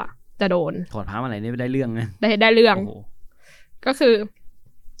เขาอะจะโดน ถอดพระอะไรนี่ได้เรื่องนะ ได้เรื่อง โอ้โห ก็คือ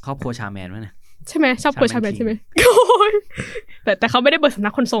ครอบครัวชาแมนวะเนี่ย ใช่ไหมชอบกดชาแมนใช่ไหมโอ้ยแต่เขาไม่ได้เปิดสำนั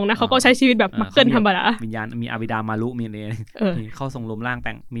กคนทรงนะเขาก็ใช้ชีวิตแบบมักเกิลธรรมดา วิญญาณมีอาบิดามารุมีอะไร อ เข้าทรงลมร่างแ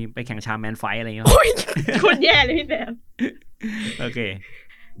ต่งมีไปแข่งชาแมนไฟอะไรอย่างเงี้ย โอ้ยโคตรแย่เลยพี่แซม โอเค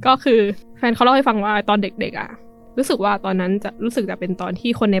ก็คือแฟนเขาเล่าให้ฟังว่าตอนเด็กๆอ่ะรู้สึกว่าตอนนั้นจะรู้สึกจะเป็นตอนที่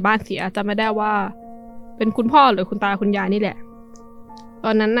คนในบ้านเสียจะไม่ได้ว่าเป็นคุณพ่อหรือคุณตาคุณยายนี่แหละต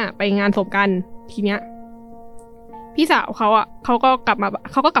อนนั้นน่ะไปงานศพกันทีเนี้ยพี่สาวเขาอ่ะเขาก็กลับม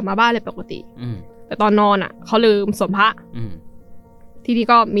าบ้านเลยปกติแต่ตอนนอนอ่ะเขาลืมสวมพระทีนี้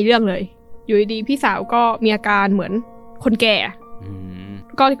ก็มีเรื่องเลยอยู่ดีๆพี่สาวก็มีอาการเหมือนคนแก่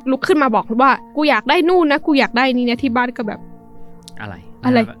ก็ลุกขึ้นมาบอกว่ากูอยากได้นู่นนะกูอยากได้นี่เนี่ยที่บ้านก็แบบอะไร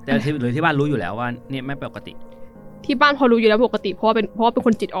แต่หรือที่บ้านรู้อยู่แล้วว่าเนี่ยไม่ปกติที่บ้านพอรู้อยู่แล้วปกติเพราะว่าเป็นค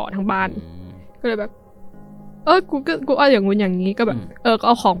นจิตอ่อนทั้งบ้านก็เลยแบบกูเอาอย่างงู้นอย่างนี้ก็แบบก็เ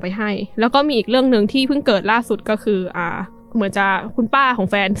อาของไปให้แล้วก็มีอีกเรื่องนึงที่เพิ่งเกิดล่าสุดก็คือเหมือนจะคุณป้าของ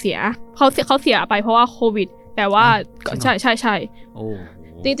แฟนเสียเขาเสียไปเพราะว่าโควิดแต่ว่าใช่โอ้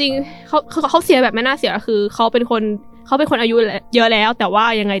จริงๆเขาเสียแบบไม่น่าเสียคือเขาเป็นคนอายุเยอะแล้วแต่ว่า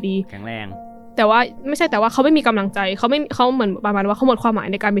ยังไงดีแข็งแรงแต่ว่าไม่ใช่แต่ว่าเขาไม่มีกำลังใจเขาเหมือนประมาณว่าเขาหมดความหมาย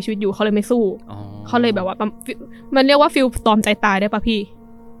ในการมีชีวิตอยู่เขาเลยไม่สู้เขาเลยแบบว่ามันเรียกว่าฟิลตอมใจตายได้ป่ะพี่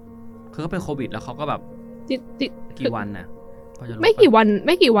คือเขาเป็นโควิดแล้วเขาก็แบบกี่วันน่ะไม่กี่วั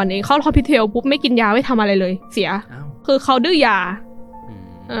นเองเข้าฮอสพิทอลปุ๊บไม่กินยาไม่ทำอะไรเลยเสียคือเขาดื้อยา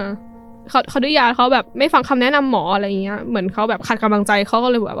เขาดื้อยาเขาแบบไม่ฟังคำแนะนำหมออะไรเงี้ยเหมือนเขาแบบขาดกำลังใจเขาก็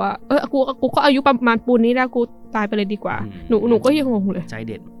เลยแบบว่ากูก็อายุประมาณปูนนี้แล้วกูตายไปเลยดีกว่าหนูก็ยังงงเลยใจ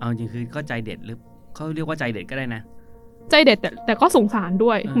เด็ดเอาจริงคือก็ใจเด็ดหรือเขาเรียกว่าใจเด็ดก็ได้นะใจเด็ดแต่ก็สงสารด้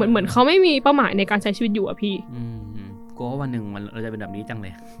วยเหมือนเขาไม่มีเป้าหมายในการใช้ชีวิตอยู่อะพี่กลัวว่าวันหนึ่งเราจะเป็นแบบนี้จังเล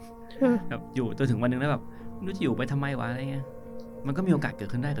ยแบบอยู่จนถึงวันนึงแล้วแบบไม่รู้จะอยู่ไปทำไมวะอะไรเงี้ยมันก็มีโอกาสเกิด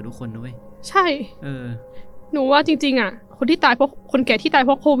ขึ้นได้กับทุกคนด้วยใช่หนูว่าจริงๆอ่ะคนที่ตายเพราะคนแก่ที่ตายเพ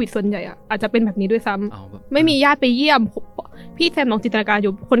ราะโควิดส่วนใหญ่อ่ะอาจจะเป็นแบบนี้ด้วยซ้ำไม่มีญาติไปเยี่ยมพี่แซมลองจินตนาการอ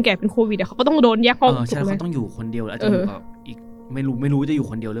ยู่คนแก่เป็นโควิดเขาก็ต้องโดนแยกห้องใช่เขาต้องอยู่คนเดียวแล้วจะอยู่กับอีกไม่รู้จะอยู่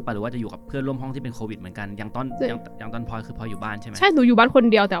คนเดียวหรือเปล่าหรือว่าจะอยู่กับเพื่อนร่วมห้องที่เป็นโควิดเหมือนกันอย่างตอนพลอยคือพลอยอยู่บ้านใช่ไหมใช่หนูอยู่บ้านคน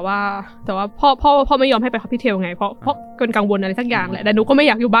เดียวแต่ว่าพ่อไม่ยอมให้ไปฮอสพิทอลไงเพราะเป็นกังวลอะไรสักอย่างแหละแต่หนูก็ไม่อ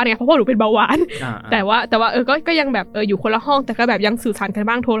ยากอยู่บ้านไงเพราะพ่อหนูเป็นเบาหวานแต่ว่าก็ยังแบบอยู่คนละห้องแต่ก็แบบยังสื่อสารกัน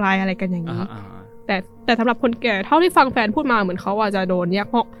บ้างโทรไลน์อะไรกันอย่างนี้แต่สำหรับคนแก่เท่าที่ฟังแฟนพูดมาเหมือนเขาอาจจะโดนแย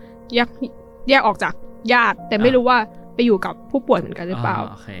กออกจากญาติแต่ไม่รู้ว่าไปอยู่กับผู้ป่วยเหมือนกันหรือเปล่า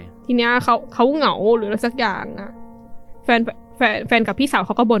ทีเนี้ยเขาเหงาหรืออะไรสักอย่างอ่ะแฟนกับพี่สาวเข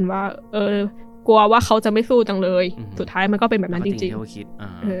าก็บ่นว่ากลัวว่าเขาจะไม่สู้จังเลยสุดท้ายมันก็เป็นแบบนั้นจริง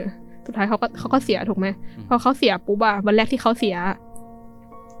ๆสุดท้ายเขาก็เสียถูกไหมพอเขาเสียปุ๊บอะวันแรกที่เขาเสีย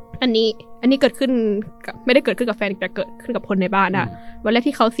อันนี้เกิดขึ้นไม่ได้เกิดขึ้นกับแฟนแต่เกิดขึ้นกับคนในบ้านอะวันแรก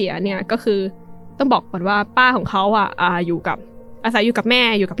ที่เขาเสียเนี่ยก็คือต้องบอกก่อนว่าป้าของเขาอ่ะอาศัยอยู่กับแม่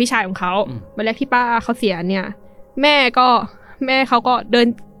อยู่กับพี่ชายของเขาวันแรกที่ป้าเขาเสียเนี่ยแม่เขาก็เดิน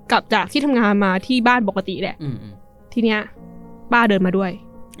กลับจากที่ทำงานมาที่บ้านปกติแหละทีเนี้ยป้าเดินมาด้วย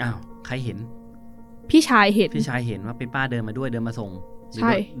อ้าวใครเห็นพี่ชายเห็นว่าเป็นป้าเดินมาด้วยเดินมาส่งใ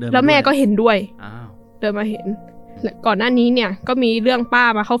ช่แล้วแม่ก็เห็นด้วยเดินมาเห็นก่อนหน้านี้เนี่ยก็มีเรื่องป้า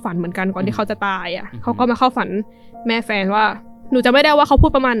มาเข้าฝันเหมือนกันก่อนที่เขาจะตายอ่ะเขาก็มาเข้าฝันแม่แฟนว่าหนูจะไม่ได้ว่าเขาพู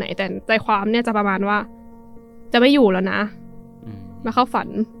ดประมาณไหนแต่ใจความเนี่ยจะประมาณว่าจะไม่อยู่แล้วนะมาเข้าฝัน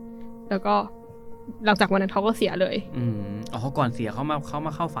แล้วก็หลังจากวันนั้นเขาก็เสียเลยเขาก่อนเสียเขาม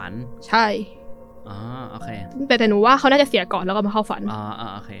าเข้าฝันใช่โอเคแต่หนูว่าเขาน่าจะเสียก่อนแล้วก็มาเข้าฝัน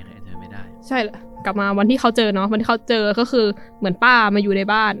โอเคเจอไม่ได้ใช่แหละกลับมาวันที่เขาเจอเนาะวันที่เขาเจอก็คือเหมือนป้ามาอยู่ใน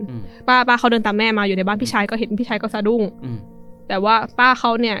บ้านป้าเขาเดินตามแม่มาอยู่ในบ้านพี่ชายก็เห็นพี่ชายก็สะดุ้งแต่ว่าป้าเข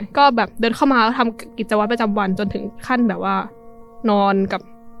าเนี่ยก็แบบเดินเข้ามาทำกิจวัตรประจำวันจนถึงขั้นแบบว่านอน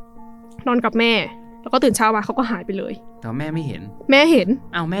กับแม่แล้วก็ตื่นเช้ามาเขาก็หายไปเลยแต่แม่ไม่เห็นแม่เห็น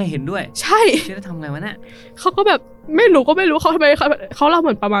อ้าวแม่เห็นด้วยใช่จะทำไงวะเนี่ยเขาก็แบบไม่รู้เขาทำไมเขาเล่าเห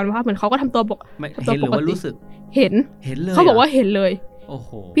มือนประมาณว่าเหมือนเขาก็ทำตัวปกติหรือว่ารู้สึกเห็นเลยเขาบอกว่าเห็นเลยโอ้โห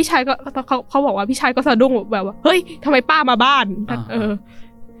พี่ชายก็เขาบอกว่าพี่ชายก็สะดุ้งแบบว่าเฮ้ยทำไมป้ามาบ้าน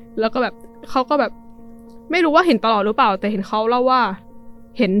แล้วก็แบบเขาก็แบบไม่รู้ว่าเห็นตลอดหรือเปล่าแต่เห็นเขาเล่าว่า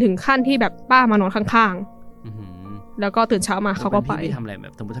เห็นถึงขั้นที่แบบป้ามานอนข้างๆแล้วก็ตื่นเช้ามาเขาก็ไปพี่ทำอะไรแบ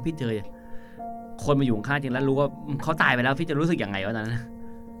บสมมติถ้าพี่เจอคนมาอยู่ข้างจริงแล้วรู้ว่าเขาตายไปแล้วพี่จะรู้สึกยังไงวะนั้น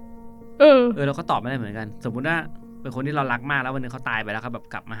เราก็ตอบไม่ได้เหมือนกันสมมติว่าเป็นคนที่เรารักมากแล้ววันนึงเขาตายไปแล้วครับแบบ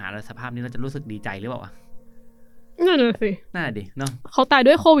กลับมาหาเราสภาพนี้เราจะรู้สึกดีใจหรือเปล่าวะนั่นแหละสิน่าดิเนาะเขาตาย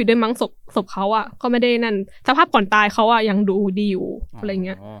ด้วยโควิดด้วยมั้งศพเขาอ่ะก็ไม่ได้นั่นสภาพก่อนตายเขาอ่ะยังดูดีอยู่อะไรเ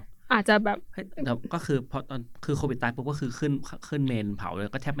งี้ย อาจจะแบบ แต่ก็คือพอตอนคือโควิดตายปุ๊บก็คือขึ้นเมนเผาเลย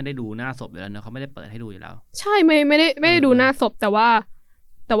ก็แทบไม่ได้ดูหน้าศพเลยแล้วเนอะเขาไม่ได้เปิดให้ดูอยู่แล้วใช่ไม่ได้ดูหน้าศพแต่ว่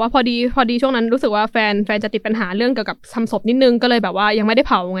าพอดีช่วงนั้นรู้สึกว่าแฟนจะติดปัญหาเรื่องเกี่ยวกับทำศพนิดนึงก็เลยแบบว่ายังไม่ได้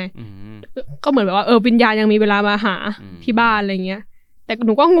เผาไงก็เหมือนแบบว่าวิญญาณยังมีเวลามาหาที่บ้านอะไรเงี้ยแต่ห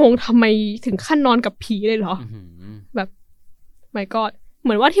นูก็งงทำไมถึงขั้นนอนกับผีเลยเหรอแบบmy god เห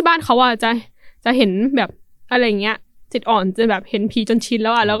มือนว่าที่บ้านเขาจะเห็นแบบอะไรเงี้ยจิตอ่อนจนแบบเห็นผีจนชินแล้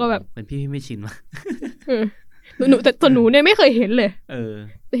วแล้วก็แบบเป็นพี่ไม่ชินว่ะหนูแต่ตัวหนูเนี่ยไม่เคยเห็นเลย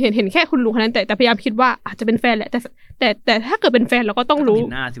เห็นแค่คุณลุงคนนั้นแต่พยายามคิดว่าอาจจะเป็นแฟนแหละแต่ถ้าเกิดเป็นแฟนเราก็ต้องรู้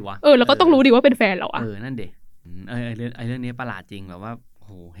หน้าสิวะเราก็ต้องรู้ดิว่าเป็นแฟนเรานั่นเด็เรื่องนี้ประหลาดจริงแบบว่าโห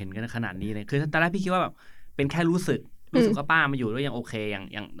เห็นกันขนาดนี้เลยคือตอนแรกพี่คิดว่าแบบเป็นแค่รู้สึกว่าป้ามาอยู่ด้วยยังโอเคอ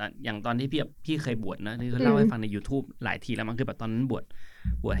ย่างตอนที่พี่เคยบวชนะที่เล่าให้ฟังใน YouTube หลายทีแล้วมันคือแบบตอนนั้นบว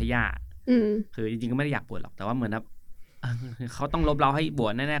ชให้ย่าคือจริงๆก็ไม่ได้อยากบวชหรอกแต่ว่าเหมือนแบบเขาต้องลบเราให้บว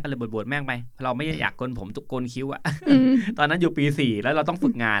ชแน่ๆก็เลยบวชแม่งไปเราไม่อยากโกนผมตุกโกนคิ้วอะตอนนั้นอยู่ปี4แล้วเราต้องฝึ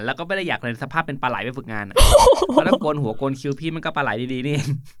กงานแล้วก็ไม่ได้อยากเลยสภาพเป็นปลาไหลไปฝึกงานแล้วโกนหัวโกนคิ้วพี่มันก็ปลาไหลดีๆนี่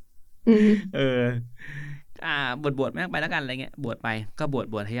บวชแม่งไปแล้วกันอะไรเงี้ยบวชไปก็บ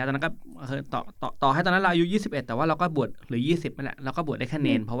วชให้ย่าตอนนั้นก็ต่อให้ตอนนั้นเราอายุ21แต่ว่าเราก็บวชหรือ20นั่นแหละเราก็บวชได้แค่เน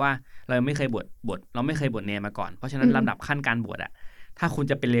นเพราะว่าเราไม่เคยบวชเราไม่เคยบวชเนนมาก่อนเพราะฉะนั้นลำดับขั้นการบวชอะถ้าคุณ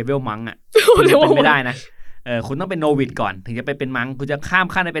จะเป็นเลเวลมังอะเป็นไม่ได้นะคุณต้องเป็นโนวิดก่อนถึงจะไปเป็นมังคุณจะข้าม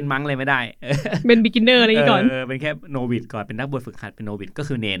ขั้นไปเป็นมังเลยไม่ได้เป็นบิ๊กินเนอร์อะไรก่อนเป็นแค่โนวิดก่อนเป็นนักบวชฝึกหัดเป็นโนวิดก็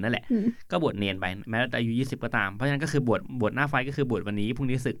คือเนนนั่นแหละก็บวชเนนไปแม้แต่อายุ20ก็ตามเพราะฉะนั้นก็คือบวชหน้าไฟก็คือบวชวันนี้พรุ่ง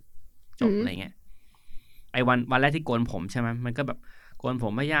นี้ศึกจบอะไรเงี้ยไอ้วันแรกที่โกนผมใช่ไหมมันก็แบบโกนผ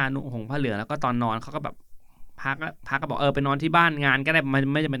มไม่ย่านุ่งห่มผ้าเหลืองแล้วก็ตอนนอนเขาก็แบบพักก็บอกไปนอนที่บ้านงานก็ได้มัน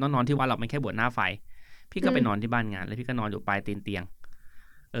ไม่จำเป็นต้องนอนที่วัดหรอกมันแค่บวชหน้าไฟพี่ก็ไปนอนที่บ้านงานแล้วพี่ก็นอนอยู่ปลายเตียง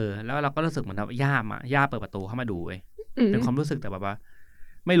แล้วเราก็รู้สึกเหมือนว่าย่าเปิดประตูเข้ามาดูเว้ยเป็นความรู้สึกแต่แบบว่า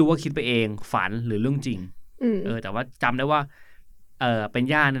ไม่รู้ว่าคิดไปเองฝันหรือเรื่องจริงแต่ว่าจำได้ว่าเป็น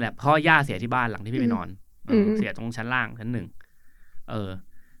ย่านี่แหละเพราะย่าเสียที่บ้านหลังที่พี่ไปนอนเสียตรงชั้นล่างชั้น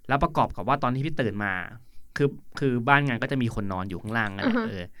1แล้วประกอบกับว่าตอนที่พี่ตื่นมาคือบ้านงานก็จะมีคนนอนอยู่ข้างล่างนั่นแหล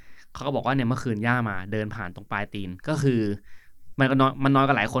ะเขาก็บอกว่าเนี่ยเมื่อคืนย่ามาเดินผ่านตรงปลายตีนก็คือมันนอน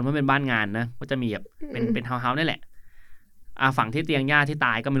กันหลายคนเพราะเป็นบ้านงานนะก็จะมีแบบเป็นเฮาส์นี่แหละฝั่งที่เตียงย่าที่ต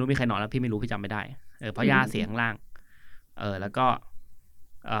ายก็ไม่รู้มีใครนอนแล้วพี่ไม่รู้พี่จำไม่ได้เพราะย่าเสียข้างล่างแล้วก็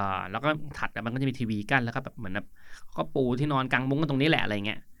ถัดแต่มันก็จะมีทีวีกั้นแล้วก็แบบเหมือนแบบก็ปูที่นอนกางมุ้งกันตรงนี้แหละอะไรเ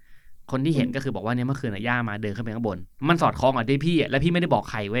งี้ยคนที่เห็นก็คือบอกว่าเนี่ยเมื่อคืนย่ามาเดินขึ้นไปข้างบนมันสอดคล้องกับที่พี่แล้วพี่ไม่ได้บอก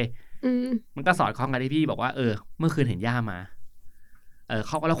ใครเว้ยมันก็สอดคล้องกับที่พี่บอกว่าเมื่อคืนเห็นย่ามาเ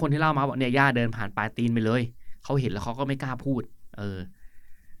ขาแล้วคนที่เล่ามาบอกเนี่ยย่าเดินผ่านปลายตีนไปเลยเขาเห็นแล้วเขาก็ไม่กล้าพูด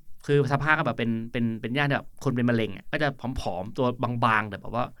คือสภาพก็แบบเป็นย่าแบบคนเป็นมะเร็งก็จะผอมๆตัวบางๆแต่แบ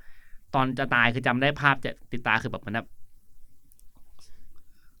บว่าตอนจะตายคือจำได้ภาพจะติดตาคือแบบมันแบบ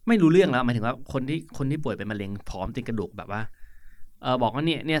ไม่รู้เรื่องแล้วหมายถึงว่าคนที่ป่วยเป็นมะเร็งผอมติดกระดูกแบบว่าบอกว่าเ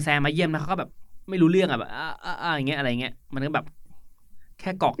นี่ยแซมมาเยี่ยมนะเขาก็แบบไม่รู้เรื่องแบบอย่างเงี้ยอะไรเงี้ยมันก็แบบแ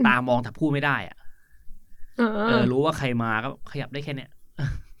ค่กอกตามองแต่พูดไม่ได้รู้ว่าใครมาก็ขยับได้แค่เนี้ย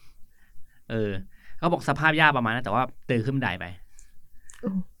เขาบอกสภาพย่าประมาณนั้นแต่ว่าเดินขึ้นบันไดไป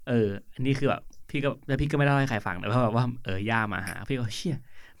อันนี้คือแบบพี่ก็ไม่ได้ให้ใครฟังแต่ว่าแบบว่าย่ามาหาพี่ก็เชี่ย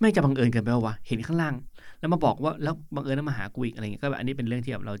ไม่จะบังเอิญเกินไปวะเห็นข้างล่างแล้วมาบอกว่าแล้วบังเอิญมาหากูอีกอะไรเงี้ยก็แบบอันนี้เป็นเรื่อง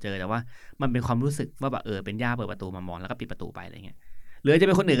ที่แบบเราเจอแต่ว่ามันเป็นความรู้สึกว่าแบบเป็นย่าเปิดประตูมามองแล้วก็ปิดประตูไปอะไรเงี้ยหรือจะเ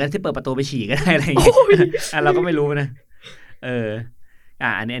ป็นคนอื่นก็ที่เปิดประตูไปฉี่ก็ได้อะไรเงี้ยเราก็ไม่รู้นะ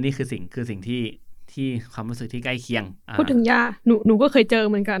อันนี้คือสิ่งที่ความรู้สึกที่ใกล้เคียงพูดถึงย่าหนูก็เคยเจอ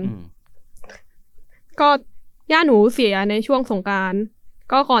เหมือนกันก็ย่าหนูเสียในช่วงสงกรานต์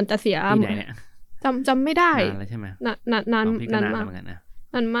ก็ก่อนจะเสียปีไหนเนี่ยจำไม่ได้นานแล้วใช่ไหมนานมาก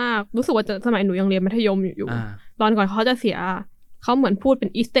นั่นมากรู้สึกว่าสมัยหนูยังเรียนมัธยมอยู่ตอนก่อนเขาจะเสียเขาเหมือนพูดเป็น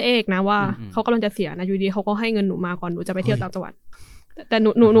อีสเตอร์เอ็กนะว่าเขากำลังจะเสียนะอยู่ดีเขาก็ให้เงินหนูมาก่อนหนูจะไปเที่ยวต่างจังหวัดแต่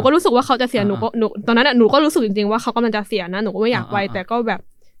หนูก็รู้สึกว่าเขาจะเสียหนูตอนนั้นหนูก็รู้สึกจริงๆว่าเขากำลังจะเสียนะหนูก็ไม่อยากไปแต่ก็แบ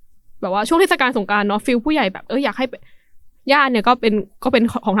บว่าช่วงเทศกาลสงกรานต์เนาะฟีลผู้ใหญ่แบบอยากให้ญาติเนี่ยก็เป็น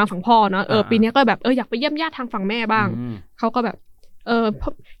ของทางฝั่งพ่อเนาะปีนี้ก็แบบอยากไปเยี่ยมญาติทางฝั่งแม่บ้างเขาก็แบบ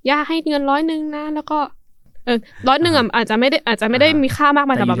ย่าให้เงิน100นะแล้วก็100อาจจะไม่ได้มีค่ามาก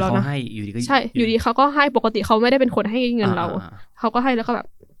มายสำหรับเรานะใช่อยู่ดีเขาก็ให้ปกติเขาไม่ได้เป็นคนให้เงินเราเขาก็ให้แล้วก็แบบ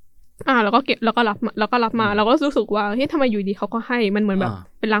แล้วก็เก็บแล้วก็รับมาเราก็รู้สึกว่าเฮ้ยทำไมอยู่ดีเขาก็ให้มันเหมือนแบบ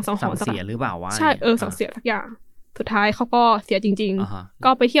เป็นลางสังหรณ์เสียหรือเปล่าวะใช่สังเสียสักอย่างสุดท้ายเขาก็เสียจริงๆก็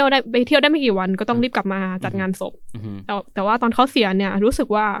ไปเที่ยวได้ไม่กี่วันก็ต้องรีบกลับมาจัดงานศพแต่ว่าตอนเขาเสียเนี่ยรู้สึก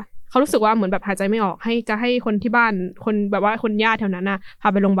ว่าเหมือนแบบหายใจไม่ออกจะให้คนที่บ้านคนแบบว่าคนญาติแถวนั้นน่ะพา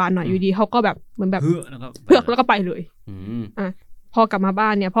ไปโรงพยาบาลหน่อยอยู่ดีเขาก็แบบเหมือนแบบเพือกแล้วก็ไปเลยพอกลับมาบ้า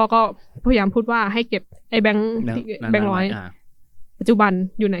นเนี่ยพ่อก็พยายามพูดว่าให้เก็บไอ้แบงค์100 ปัจจุบัน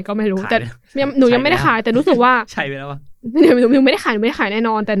อยู่ไหนก็ไม่รู้ ขาย แต่หนูยังไม่ได้ขายแต่รู้สึกว่า ใช่ไปแล้ววะ เดี๋ยวหนูไม่ได้ขายแน่น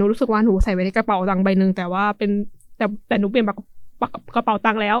อนแต่หนูรู้สึกว่าหนูใส่ไว้ในกระเป๋าตังค์ใบนึงแต่ว่าเป็นแต่หนูเปลี่ยนกระเป๋า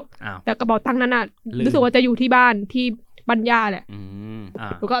ตังค์แล้ว อ้าว แต่กระเป๋าตังค์นั้นน่ะ ลืม รู้สึกว่าจะอยู่ที่บ้านย่าแหละ อ่า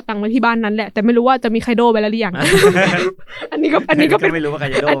หนูก็เอาตังค์ไว้ที่บ้านนั้นแหละแต่ไม่รู้ว่าจะมีใครโดไปแล้วหรือยัง อันนี้ก็เป็น ไม่รู้ว่าใคร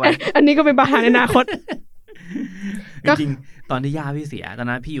จะโดนไหม อันนี้ก็เป็นปัญหาในอนาคต ก็ จริงๆตอนที่ย่าพี่เสียตอน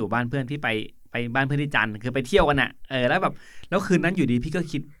นั้นพี่อยู่บ้านเพื่อนพี่ไปบ้านเพื่อนที่จันทร์คือไปเที่ยวกันน่ะแล้วคืนนั้นอยู่ดีพี่ก็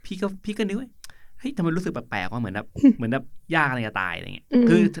คิดพี่ก็นึกว่าเฮ้ยทำไมรู้สึกแปลกๆว่าเหมือนแบบย่าอะไรจะตายอะไรเงี้ย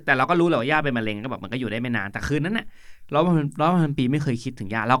คือแต่เราก็รู้แหละว่าย่าเป็นมะเร็งก็แบบมันก็อยู่ได้ไม่นานแต่คืนนั้นน่ะ100 ปีไม่เคยคิดถึง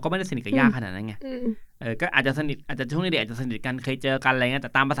ย่าเราก็ไม่ได้สนิทกับย่าขนาดนั้นไงก็อาจจะสนิทอาจจะช่วงเด็กอาจจะสนิทกันเคยเจอกันอะไรเงี้ยแ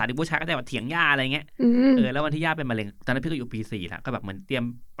ต่ตามภาษาที่ผู้ชายก็จะแบบเถียงย่าอะไรเงี้ยแล้ววันที่ย่าเป็นมะเร็งตอนนั้นพี่ก็อยู่ปี 4แล้วก็แบบเหมือนเตรียม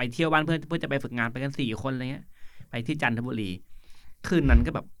ไปเที่ยวบ้านเพื่อนจะไปฝึกงานไปกัน4 คนอะไรเงี้ยไปที่จันทบุรีคืนนั้น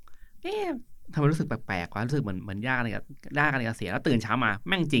ก็แบบทำไมรู้สึกแปลกๆวะรู้สึกเหมือนย่าอะไรกับเสียแล้วตื่นเช้ามาแ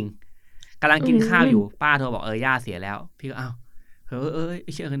ม่งจริงกำลังกินข้าวอยู่ป้าโทรบอกย่าเสียแล้วพี่ก็อ้าว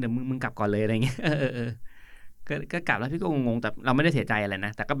เชื่อเดี๋ยวมึงกลับก่อนเลยอะไรเงี้ยก็กลับแล้วพี่ก็งงๆแต่เราไม่ได้เสียใจอะไรน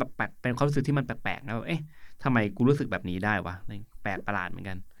ะแต่ก็แบบเป็นความรู้สึกที่มันแปลกๆนะแบบทำไมกูรู้สึกแบบนี้ได้วะแปลกประหลาดเหมือน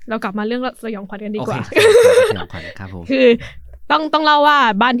กันเรากลับมาเรื่องสยองขวัญกันดีกว่า สยองขวัญครับผม คือต้องเล่าว่า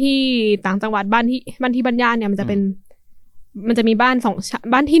บ้านที่ต่างจังหวัดบ้านที่บ้านญาติเนี่ยมันจะมีบ้าน2 ชั้น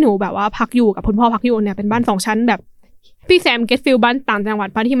บ้านที่หนูแบบว่าพักอยู่กับคุณพ่อพักอยู่เนี่ยเป็นบ้าน2 ชั้นแบบพี่แซมเก็ตฟิลบ้านต่างจังหวัด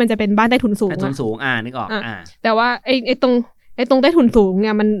บ้านที่มันจะเป็นบ้านใต้ถุนสูงนึกออกแต่ว่าไอ้ตรงใต้ถุนสูงเ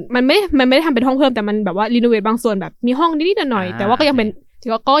นี่ยมันไม่ได้ทำเป็นห้องเพิ่มแต่มันแบบว่ารีโนเวทบางส่วนแบบมีห้องนิดๆหน่อยๆแต่ว่าก็ยังเป็น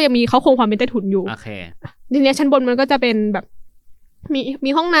ก็ยังมีเขาคงความเป็นใต้ถุนอยู่ทีนี้ชั้นบนมันก็จะเป็นแบบ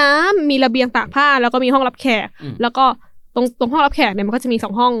มีห้องน้ำมีระเบียงตากผ้าแล้วก็มีห้องรับแขกแล้วก็ตรงห้องรับแขกเนี่ยมันก็จะมี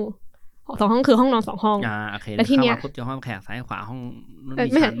2 ห้องคือห้องนอน2 ห้องแล้วที่เนี้ยจะห้องแขกซ้ายขวาห้อง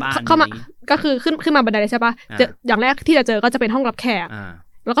มีชั้นบ้านเข้ามาก็คือขึ้นมาบันไดเลยใช่ปะอย่างแรกที่จะเจอก็จะเป็นห้องรับแขก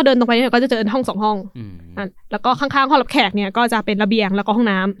แล้วก็เดินตรงไปเนี่ยก็จะเจอห้อง2 ห้องแล้วก็ข้างๆห้องรับแขกเนี่ยก็จะเป็นระเบียงแล้วก็ห้อง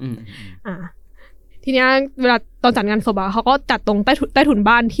น้ำทีเนี้ยเวลาตอนจัดงานศพเขาก็จัดตรงใต้ถุน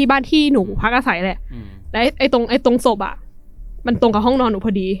บ้านที่หนูพักอาศัยแหละและไอ้ตรงศพมันตรงกับห้องนอนหนูพ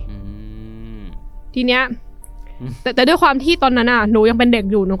อดีทีเนี้ยแต่ด้วยความที่ตอนนั้นหนูยังเป็นเด็ก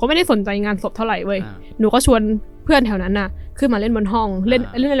อยู่หนูก็ไม่ได้สนใจงานศพเท่าไหร่เว้ยหนูก็ชวนเพื่อนแถวนั้นขึ้นมาเล่นบนห้องเล่น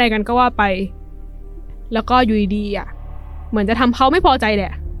อะไรกันก็ว่าไปแล้วก็อยู่ดีๆเหมือนจะทำเขาไม่พอใจแหล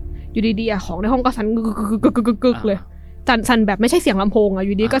ะอยู่ดีๆของในห้องก็สั่นกึกเลยสั่นแบบไม่ใช่เสียงลำโพงอ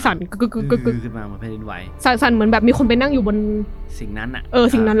ยู่ดีก็สั่นกึกขึ้นมาเหมือนแผ่นดินไหวสั่นเหมือนแบบมีคนไปนั่งอยู่บนสิ่งนั้น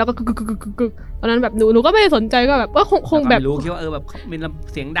สิ่งนั้นแล้วก็กึกตอนนั้นแบบหนูก็ไม่ได้สนใจก็แบบคงแบบรู้คิดว่าแบบมี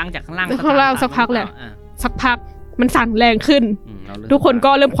เสียงดังจากข้างล่างสักพักแหละสักพักมันสั่นแรงขึ้นทุกคน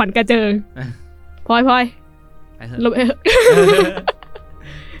ก็เริ่มขวัญกระเจิงพลอยลบ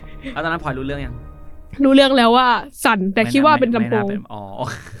แล้วตอนนั้นพลอยรู้เรื่องยังรู้เรื่องแล้วว่าสั่นแต่คิดว่าเป็นลำโพง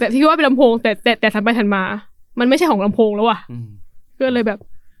แต่คิดว่าเป็นลำโพงแต่ทันไปทันมามันไม่ใช่ของลำโพงแล้วว่ะก็เลยแบบ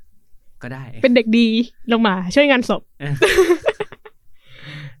ก็ได้เป็นเด็กดีลงมาช่วยงานศพ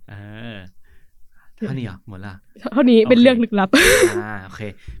เท่านี้เหรอหมดละเท่านี้เป็นเรื่องลึกลับโอเค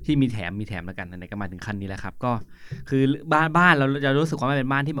ที่มีแถมแล้วกันไหนๆก็มาถึงขั้นนี้แล้วครับก็คือบ้านเราจะรู้สึกว่ามันเป็น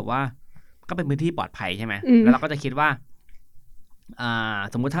บ้านที่แบบว่าก็เป็นพื้นที่ปลอดภัยใช่ไหมแล้วเราก็จะคิดว่า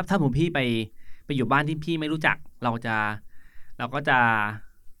สมมุติถ้าผมพี่ไปอยู่บ้านที่พี่ไม่รู้จักเราก็จะ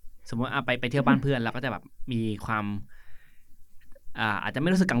สมมติไปเที่ยวบ้านเพื่อนเราก็จะแบบมีความอาจจะไม่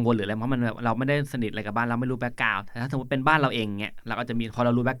รู้สึกกังวลหรืออะไรเพราะมันเราไม่ได้สนิทอะไรกับบ้านเราไม่รู้แบ็คกราวด์แต่ถ้าสมมติเป็นบ้านเราเองเงี้ยเราก็จะมีพอเร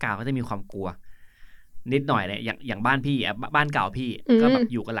ารู้แบ็คกราวด์ก็จะมีความกลัวนิดหน่อยเนี่ยอย่างบ้านพี่บ้านเก่าพี่ก็แบบ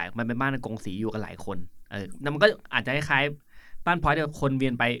อยู่กันหลายมันเป็นบ้านกงสีอยู่กันหลายคนแล้วมันก็อาจจะคล้ายๆบ้านพลอยที่คน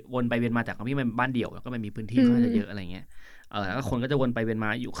วนไปเวียนมาจากของพี่มันบ้านเดี่ยวแล้วก็มันมีพื้นที่ค่อนข้างจะเยอะอะไรเงี้ยแล้วก็คนก็จะวนไปเวียนมา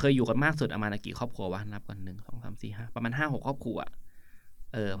เคยอยู่กันมากสุดประมาณกี่ครอบครัววะนับกัน1 2 3 4 5ประมาณ 5-6 ครอบครัว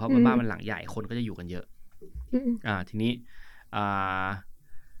เพราะบ้านมันหลังใหญ่คนก็จะอยู่กันเยอะทีนี้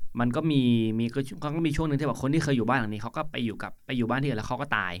มันก็มีช่วงนึงที่แบบคนที่เคยอยู่บ้านหลังนี้เขาก็ไปอยู่บ้านที่อื่นแล้วเขาก็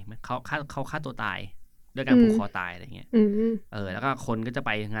ตายเขาฆ่าตัวตายด้วยการผูกคอตายอะไรเงี้ยแล้วก็คนก็จะไป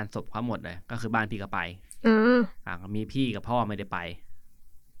งานศพเขาหมดเลยก็คือบ้านพี่ก็ไปมีพี่กับพ่อไม่ได้ไป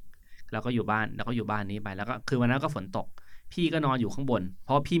แล้วก็อยู่บ้านนี้ไปแล้วก็คือวันนั้นก็ฝนตกพี่ก็นอนอยู่ข้างบนเพ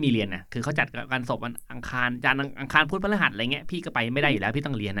ราะพี่มีเรียนนะคือเขาจัดการศพวันอังคารจันทร์อังคารพุธพฤหัสอะไรเงี้ยพี่ก็ไปไม่ได้อยู่แล้วพี่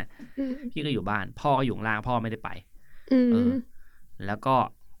ต้องเรียนนะพี่ก็อยู่บ้านพ่อก็อยู่ล่างพ่อไม่ได้ไปแล้วก็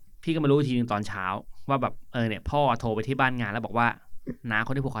พี่ก็มารู้ทีนึงตอนเช้าว่าแบบเนี่ยพ่อโทรไปที่บ้านงานแล้วบอกว่าน้าค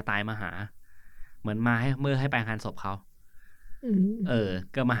นที่ผูกคอตายมาหาเหมือนมาให้ไปงานศพเขา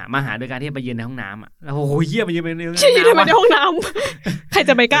ก็มาหาโดยการที่ไปยืนในห้องน้ำแล้วโอ้โหเหี้ยมันยืนในห้องน้ำยืนในห้องน้ำใคร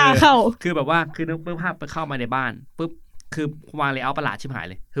จะไปกล้าเข้าคือแบบว่าคือนึกภาพไปเข้ามาในบ้านปุ๊บคือวางเลเยอร์ประหลาดชิบหาย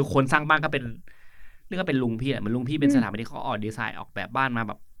เลยคือคนสร้างบ้านก็เป็น เรียกว่าเป็นลุงพี่แหละเหมือนลุงพี่เป็นสถาปนิกเขาออกดีไซน์ออกแบบบ้านมาแ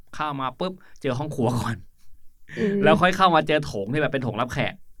บบเข้ามาปุ๊บเจอห้องครัวก่อนแล้วค่อยเข้ามาเจอโถงที่แบบเป็นโถงรับแข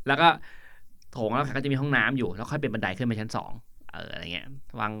กแล้วก็โถงรับแขกก็จะมีห้องน้ำอยู่แล้วค่อยเป็นบันไดขึ้นไปชั้น2อะไรเงี้ย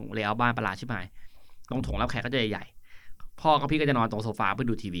วางเลเยอร์บ้านประหลาดชิบหายตรงโถงรับแขกก็จะใหญ่พ่อกับพี่ก็จะนอนตรงโซฟาเพื่อ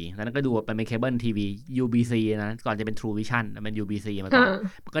ดูทีวีแล้วนั้นก็ดูเป็นเคเบิลทีวี UBC นะก่อนจะเป็น True Vision มันเป็น UBC มาก่อน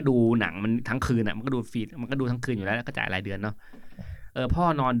มันก็ดูหนังมันทั้งคืนอ่ะมันก็ดูฟีดมันก็ดูทั้งคืนอยู่แล้วก็จ่ายรายเดือนเนาะพ่อ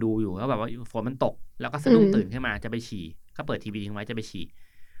นอนดูอยู่แล้วแบบว่าฝนมันตกแล้วก็สะดุ้งตื่นขึ้นมาจะไปฉี่ก็เปิดทีวีทิ้งไว้จะไปฉี่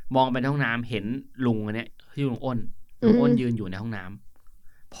มองไปในห้องน้ำเห็นลุงอันเนี้ยที่ลุงอ้นยืนอยู่ในห้องน้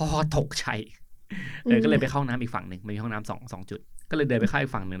ำพ่อตกใจก็เลยไปเข้าห้องน้ำอีกฝั่งหนึ่งมีห้องน้ำสองจุดก็เลยเดินไปเข้าอี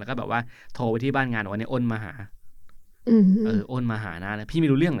กฝั่งหนึ่งแล้วก็แบบว่าโทรไปที่บ้านงานว่าเนี่ยอ้นมาหาอ้นมาหานะพี่ไม่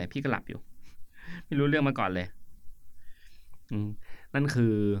รู้เรื่องเลยพี่ก็หลับอยู่ไม่รู้เรื่องมาก่อนเลยนั่น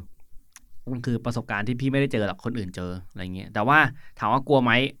คือประสบการณ์ที่พี่ไม่ได้เจอหรอกคนอื่นเจออะไรเงี้ยแต่ว่าถามว่ากลัวไห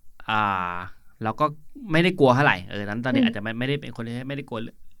มเราก็ไม่ได้กลัวเท่าไหร่นั้นตอนนี้อาจจะไม่ได้เป็นคนที่ไม่ได้ก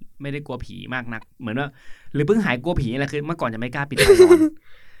ลัวผีมากนักเหมือนว่าหรือเพิ่งหายกลัวผีอะไรคือเมื่อก่อนจะไม่กล้าปิดไฟนอน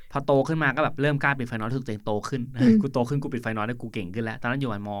พอโตขึ้นมาก็แบบเริ่มกล้าปิดไฟนอนรู้สึกตัวเองโตขึ้นกูโตขึ้นกูปิดไฟนอนได้กูเก่งขึ้นแล้วตอนนั้นอ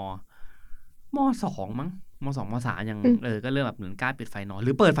ยู่ม.2มั้งม.2 ม.3ยังก็เริ่มแบบเหมือนกล้าปิดไฟนอนห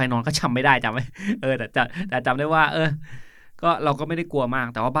รือเปิดไฟนอนก็จำไม่ได้จำไม่แต่จำได้ว่าก็เราก็ไม่ได้กลัวมาก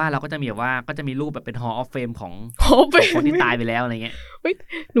แต่ว่าบ้านเราก็จะมีแบบว่าก็จะมีรูปแบบเป็น Hall of Fame ของคนที่ตายไปแล้วอะไรเงี้ย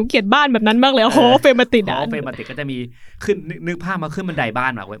หนูเกลียดบ้านแบบนั้นมากเลย Hall of Fame มาติดHall of Fame มาติดก็จะมีขึ้นนึกภาพมาขึ้นบันไดบ้า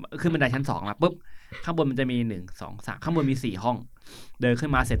นมาเว้ยขึ้นบันไดชั้น2มาปุ๊บข้างบนมันจะมี1 2 3ข้างบนมี4ห้องเดินขึ้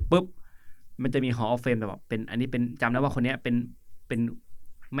นมาเสร็จปุ๊บมันจะมี Hall of Fame แบบเป็นอันนี้เป็นจำได้ว่าคนนี้เป็น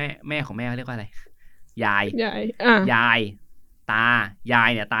แม่ของแม่เรียกว่าอะไรยายตายาย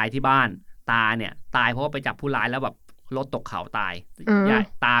เนี่ยตายที่บ้านตาเนี่ยตายเพราะว่าไปจับผู้ร้ายแล้วแบบรถตกเขาตายยาย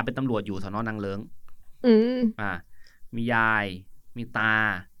ตาเป็นตำรวจอยู่สน.นางเลิ้งมียายมีตา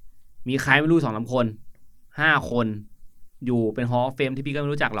มีใครไม่รู้2-3 คน5 คนอยู่เป็นฮอลล์เฟมที่พี่ก็ไม่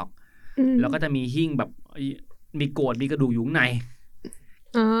รู้จักหรอกแล้วก็จะมีหิ้งแบบมีโกรธมีกระดูกอยู่ข้างใน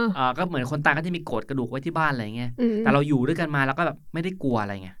ก็เหมือนคนตายก็จะมีโกรธกระดูกไว้ที่บ้านอะไรเงี้ยแต่เราอยู่ด้วยกันมาแล้วก็แบบไม่ได้กลัวอะไ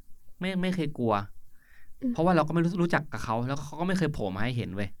รเงี้ยไม่เคยกลัวเพราะว่าเราก็ไม่รู้จักกับเขาแล้วเขาก็ไม่เคยโผล่มาให้เห็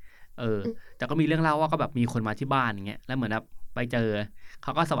นเว้ยแต่ก็มีเรื่องเล่าว่าก็แบบมีคนมาที่บ้านอย่างเงี้ยแล้วเหมือนแบบไปเจอเข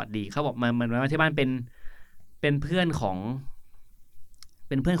าก็สวัสดีเขาบอกเหมือนว่าที่บ้านเป็นเพื่อนขอ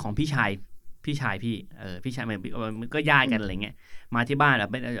งพี่ชายพี่ชายมันก็ญาติกันอะไรเงี้ยมาที่บ้านแบบ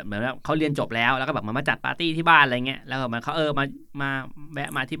เหมือนว่าเขาเรียนจบแล้วก็แบบมาจัดปาร์ตี้ที่บ้านอะไรเงี้ยแล้วมันเขามาแวะ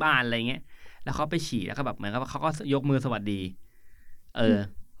มาที่บ้านอะไรเงี้ยแล้วเขาไปฉี่แล้วก็แบบเหมือนกับเขาก็ยกมือสวัสดี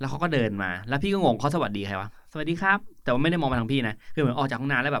แล้วเขาก็เดินมาแล้วพี่ก็งงเขาสวัสดีใครวะสวัสดีครับแต่ว่าไม่ได้มองมาทางพี่นะคือเหมือนออกจากห้อ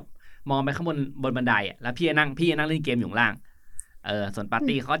งน้ำแล้วแบบมองไปข้างบนบันไดอ่ะแล้วพี่นั่งเล่นเกมอยู่ข้างล่างส่วนปาร์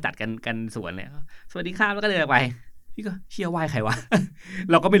ตี้เขาจัดกันสวนเลยสวัสดีครับแล้วก็เดินไปพี่ก็เชี่ยไหว้ใครวะ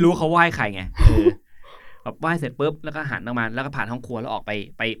เราก็ไม่รู้เขาไหว้ใครไงแบบไหว้เสร็จปุ๊บแล้วก็หันออกมาแล้วก็ผ่านห้องครัวแล้วออกไ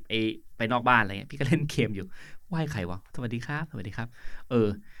ปนอกบ้านอะไรเงี้ยพี่ก็เล่นเกมอยู่ไหว้ใครวะสวัสดีครับแ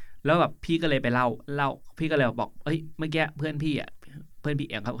ล้วแบบพี่ก็เลยไปเล่าพี่ก็เลยบอกเมื่อกี้เพื่อนพี่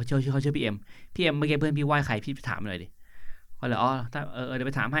เอ็มครับเขาชื่อพี่เอ็มเมื่อกี้เพื่อนพี่ไหว้ใครพี่ถามหน่อยดิเขาเลยถ้าเดี๋ยวไ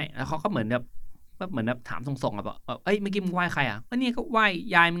ปถามให้แล้วเขาก็เหมือนแบบถามส่งๆอ่ะบอกเมื่อกี้มึงไหว้ใครอ่ะก็เนี่ยก็ไหว้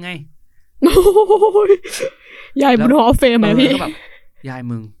ยายมึงไงยายบนหอเฟมไหมพี่ก็แบบยาย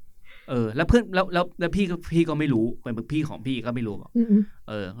มึงแล้วเพื่อนแล้วพี่ก็ไม่รู้เป็นพี่ของพี่ก็ไม่รู้บอก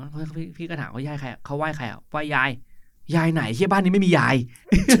พี่ก็ถามว่ายายใครเขาไหว้ใครอ่ะไหว้ยายไหนที่บ้านนี้ไม่มียาย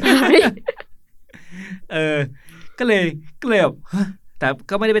ก็เลยแบบแต่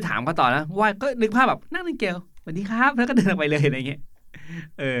ก็ไม่ได้ไปถามเขาต่อนะไหว้ก็นึกภาพแบบนั่งเล่นเกมสวัสดีครับแล้วก็เดินออกไปเลยอะไรเงี้ย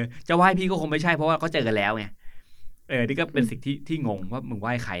จะไหว้พี่ก็คงไม่ใช่เพราะว่าเขาเจอกันแล้วไงนี่ก็เป็นสิ่งที่งงว่ามึงไห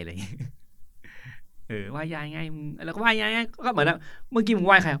ว้ใครอะไรเงี้ยไหว้ยายไงแล้วก็ไหว้ยายไงก็เหมือนเมื่อกี้มึงไ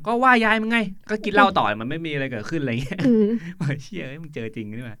หว้ใครก็ไหว้ยายมึงไงก็กินเหล้าต่อมันไม่มีอะไรเกิดขึ้นอะไรเงี้ยเชี่ยมึงเจอจริง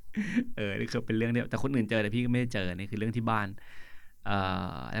นี่มั้ยนี่คือเป็นเรื่องเดียวแต่คนอื่นเจอแต่พี่ก็ไม่ได้เจอนี่คือเรื่องที่บ้าน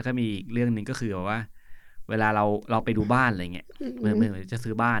แล้วก็มีอีกเรื่องนึงก็คือว่าเวลาเราไปดูบ้านอะไรเงี้ยเมื่อจะ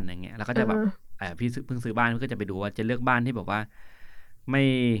ซื้อบ้านอะไรเงี้ยแล้วก็จะแบบพี่เพิ่งซื้อบ้านก็จะไปดูว่าจะเลือกบ้านที่แบบว่าไม่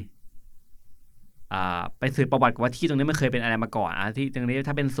ไปสืบประวัติว่าที่ตรงนี้ไม่เคยเป็นอะไรมาก่อนที่ตรงนี้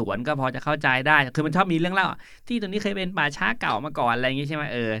ถ้าเป็นสวนก็พอจะเข้าใจได้คือมันชอบมีเรื่องเล่าที่ตรงนี้เคยเป็นป่าช้าเก่ามาก่อนอะไรอย่างงี้ใช่ไหม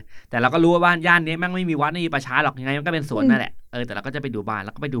แต่เราก็รู้ว่าบ้านย่านนี้แม่งไม่มีวัดไม่มีป่าช้าหรอกยังไงมันก็เป็นสวนนั่นแหละแต่เราก็จะไปดูบ้านแ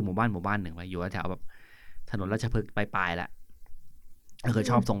ล้วก็ไปดูหมู่บ้านหนึ่งไว้อยู่แถวแบบถนนราชพฤกษ์ปลายๆแล้วคือ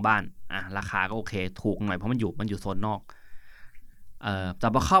ชอบทรงบ้านราคาก็โอเคถูกหน่อยเพราะมันอยู่โซนนอกแต่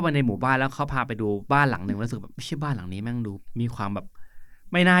พอเข้าไปในหมู่บ้านแล้วเขาพาไปดูบ้านหลังนึงรู้สึกแบบไม่ใช่บ้านหลังนี้แม่งดูมีความแบบ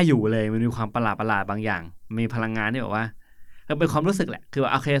ไม่น่าอยู่เลยมันมีความประหลาดบางอย่างมีพลังงานที่แบบว่าเป็นความรู้สึกแหละคือว่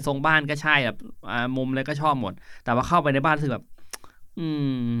าโอเคทรงบ้านก็ใช่แบบมุมอะไรก็ชอบหมดแต่ว่าเข้าไปในบ้านรู้สึกแบบ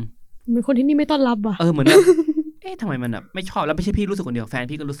เป็นคนที่นี่ไม่ต้อนรับว่ะ เหมือนแบบ ทำไมมันแบบไม่ชอบแล้วไม่ใช่พี่รู้สึกคนเดียวแฟน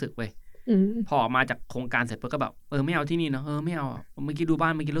พี่ก็รู้สึกเว้ยพอออกมาจากโครงการเสร็จปุ๊บก็แบบไม่เอาที่นี่เนาะไม่เอาเมื่อกี้ดูบ้า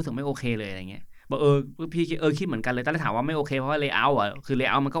นเมื่อกี้รู้สึกไม่โอเคเลยอะไรเงี้ยบอกพี่คิดเหมือนกันเลยตอนแรกถามว่าไม่โอเคเพราะว่าเลเยอร์คือเลเย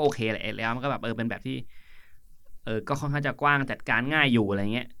อร์มันก็โอเคแหละเลเยอร์มันก็แบบเป็นแบบที่ก็ค่อนข้างจะกว้างจัดการง่ายอยู่อะไร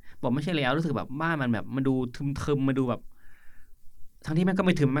เงี้ยบอกไม่ใช่เลเยอร์รู้สึกแบบบ้านมันแบบมันดูทึมๆมันดูแบบทั้งที่แม่งก็ไ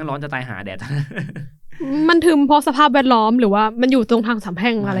ม่ทึมแม่งร้อนจะตายหาแดด มันทึมเพราะสภาพแวดล้อมหรือว่ามันอยู่ตรงทางสามแพ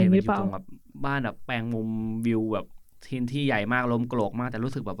ร่งอะไรอย่างนี้เปล่า ตรงแบบบ้านแบบแปลงมุมวิวแบบที่ใหญ่มากลมโกรกมากแต่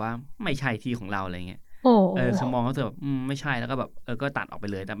รู้สึกแบบว่าไม่ใช่ที่ของเราอะไรเงี้ยคือมองเขาแบบไม่ใช่แล้วก็แบบก็ตัดออกไป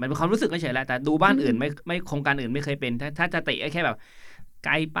เลยแต่มันเป็นความรู้สึกเฉยๆแหละแต่ดูบ้านอื่นไม่โครงการอื่นไม่เคยเป็นถ้าจะติแค่แบบไก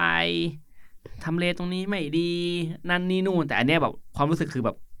ลไปทำเลตรงนี้ไม่ดีนั่นนี่นู่นแต่อันเนี้ยแบบความรู้สึกคือแบ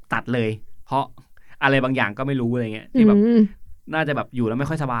บตัดเลย เพราะอะไรบางอย่างก็ไม่รู้อะไรเงี้ยที่แบบน่าจะแบบอยู่แล้วไม่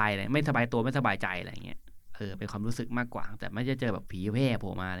ค่อยสบายเลยไม่สบายตัวไม่สบายใจอะไรเงี้ยเป็นความรู้สึกมากกว่าแต่ไม่ได้เจอแบบผีแว่โผล่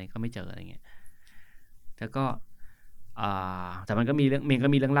มาอะไรก็ไม่เจออะไรเงี้ยแล้วก็แต่มันก็มีเรื่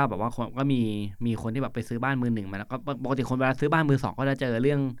องเล่าแบบว่าก็มีคนที่แบบไปซื้อบ้านมือหนึ่งมาแล้วก็ปกติคนเวลาซื้อบ้านมือสองก็จะเจอเ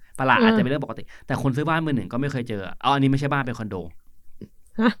รื่องประหลาดอาจจะเป็นเรื่องปกติแต่คนซื้อบ้านมือหนึ่งก็ไม่เคยเจออันนี้ไม่ใช่บ้านเป็นคอนโด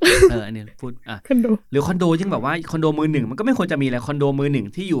อันนี้พูดคอนโดหรือคอนโดยิ่งแบบว่าคอนโดมือหนึ่งมันก็ไม่ควรจะมีอะไรคอนโดมือหนึ่ง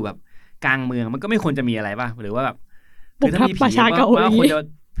ที่อยู่แบบกลางเมืองมันก็ไม่ควรจะมีอะไรป่ะหรือว่าแบบคือถ้ามีผีว่าควรจะ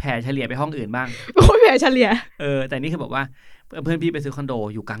แผ่เฉลี่ยไปห้องอื่นบ้างแผ่เฉลี่ยแต่นี่คือบอกว่าเพื่อนพี่ไปซื้อคอนโด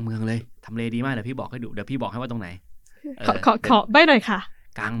อยู่กลางเมืองเลยทำเลดีมากเดี๋ยวพี่บอกให้ดูเดี๋ยวพี่บอกให้ว่าตรงไหนขอใบหน่อยค่ะ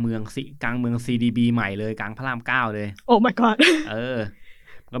กลางเมืองCDB ใหม่เลยกลางพระราม9เลยโอ้ my god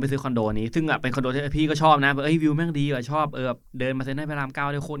ก็ไปซื้อคอนโดนี้ซึ่งเป็นคอนโดที่พี่ก็ชอบนะวิวแม่งดีอ่ะชอบเดินมาเซ็นทรัลพระราม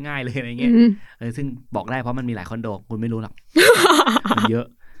9ได้โคตรง่ายเลยอะไรเงี้ยซึ่งบอกได้เพราะมันมีหลายคอนโดคุณไม่รู้หรอก มันเยอะ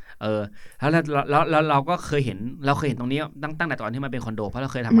แล้วเราก็เคยเห็นตรงนี้ตั้งแต่ตอนที่มันเป็นคอนโดเพราะเรา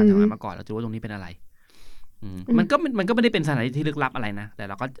เคยทำมาก่อนเราจะรู้ว่าตรงนี้เป็นอะไรมันก็ไม่ได้เป็นสถานที่ที่ลึกลับอะไรนะแต่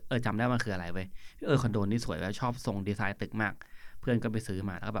เราก็จำได้ว่ามันคืออะไรเว้ยคอนโดนี้สวยแล้วชอบทรงดีไซน์ตึกมากเพื่อนก็ไปซื้อ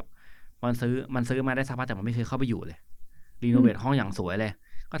มาแล้วก็แบบมันซื้อมาได้สักพักแต่มันไม่เคยเข้าไปอยู่เลยรีโนเวทห้องอย่างสวยเลย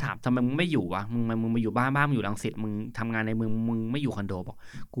ก็ถามทำไมมึงไม่อยู่วะมึงมาอยู่บ้านมึงอยู่รังสิตมึงทำงานในเมืองมึงไม่อยู่คอนโดบอก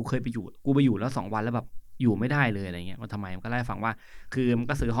กูเคยไปอยู่แล้ว2 วันแล้วแบบอยู่ไม่ได้เลยอะไรเงี้ยว่าทำไมมันก็เล่าให้ฟังว่าคือมัน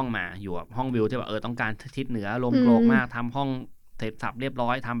ก็ซื้อห้องมาอยู่แบบห้องวิวที่แบบต้องการทิศเหนือลมโกรกมากทำห้องเสร็จสับเรียบร้อ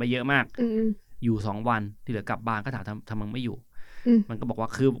ยทำไปเยอะมากอยู่2 วันที่เหลือกลับบ้านก็ถามทำไมไม่อยู่มันก็บอกว่า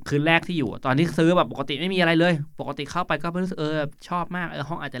คืนแรกที่อยู่ตอนที่ซื้อแบบปกติไม่มีอะไรเลยปกติเข้าไปก็รู้สึกชอบมาก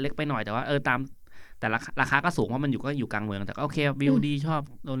ห้องอาจจะเล็กไปหน่อยแต่ว่าตามแต่ราคาก็สูงเพราะมันก็อยู่กลางเมืองแต่ก็โอเควิวดีชอบ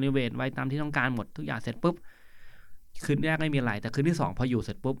โรีโนเวทไว้ตามที่ต้องการหมดทุกอย่างเสร็จปุ๊บคืนแรกไม่มีอะไรแต่คืนที่2พออยู่เส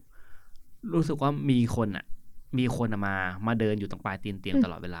ร็จปุ๊บรู้สึกว่ามีคนมาเดินอยู่ตรงปลายเตียงต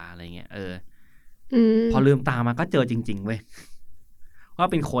ลอดเวลาอะไรเงี้ยพอลืมตามาก็เจอจริงๆเว้ยว่า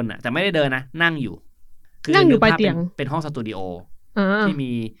เป็นคนแต่ไม่ได้เดินนะนั่งอยู่นั่งอยู่ปลายเตียงเป็นห้องสตูดิโอที่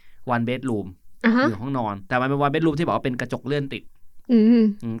มีone bedroom อยู่ห้องนอนแต่มันเป็นone bedroomที่บอกว่าเป็นกระจกเลื่อนติด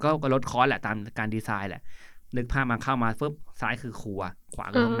ก็ลดคอสแหละตามการดีไซน์แหละนึกภาพมาเข้ามาปุ๊บซ้ายคือครัวขวา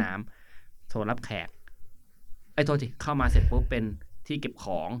คือห้องน้ำโซนรับแขกโทษทีเข้ามาเสร็จปุ๊บเป็นที่เก็บข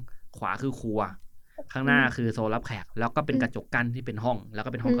องขวาคือครัวข้างหน้าคือโซนรับแขกแล้วก็เป็นกระจกกั้นที่เป็นห้องแล้วก็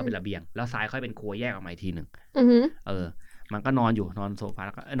เป็นห้องก็เป็นระเบียงแล้วซ้ายค่อยเป็นครัวแยกออกมาอีกทีนึงมันก็นอนโซฟาแ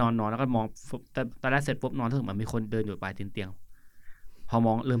ล้วก็นอนแล้วก็มองตอนแรกเสร็จปุ๊บนอนรู้สึกเหมือนมีคนเดินอยู่ปลายเตียงพอม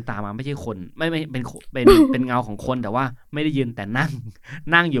องลืมตามาไม่ใช่คนไม่เป็นเงาของคนแต่ว่าไม่ได้ยืนแต่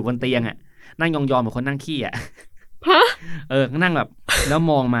นั่งอยู่บนเตียงนั่งยองๆเหมือนคนนั่งขี้นั่งแบบแล้ว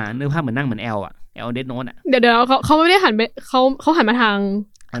มองมาเนื้อภาพเหมือนนั่งเหมือนแอลเดดโนตเดี๋ยวเขาไม่ได้หันไปเขาหันมาทาง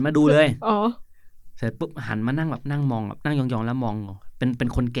หันมาดูเลยเสร็จปุ๊บหันมานั่งแบบนั่งมองแบบนั่งยองๆแล้วมองเป็น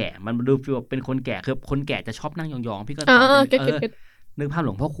คนแก่มันดูฟีลเป็นคนแก่คือคนแก่จะชอบนั่งยองๆพี่ก็นึกภาพหล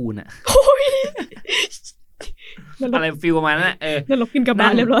วงพ่อคูณอะไรฟีลประมาณนั้นนั่นเรากินกับบ้า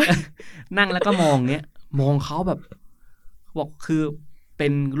นเรียบร้อยนั่งแล้วก็มองเงี้ยมองเขาแบบบอกคือเป็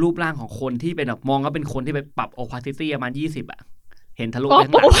นรูปร่างของคนที่เป็นแบบมองก็เป็นคนที่ไปปรับ opacity ประมาณ20เห็นทะลุไปข้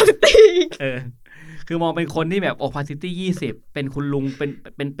างหลัง opacity คือมองเป็นคนที่แบบ opacity 20เป็นคุณลุงเ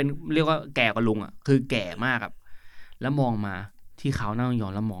ป็นเรียกว่าแก่กว่าลุงคือแก่มากครับแล้วมองมาที่เขานั่งยอ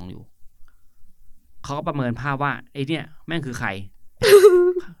งแล้วมองอยู่เขาก็ประเมินภาพว่าไอ้เนี่ยแม่งคือใคร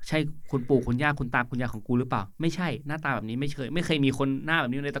ใช่คุณปู่คุณย่าคุณตาคุณยายของกูหรือเปล่าไม่ใช่หน้าตาแบบนี้ไม่เคยมีคนหน้าแบ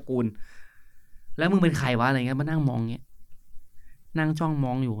บนี้ในตระกูลแล้วมึงเป็นใครวะอะไรเงี้ยมานั่งมองเงี้ยนั่งจ้องม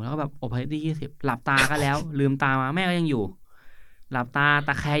องอยู่แล้วก็แบบopacity 20หลับตาก็แล้ว ลืมตามาแม่ก็ยังอยู่หลับตาต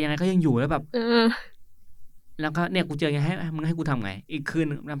ะแคงยังไงก็ยังอยู่แล้วแบบแล้วก็เนี่ยกูเจอไงมึงให้กูทำไงอีกคืน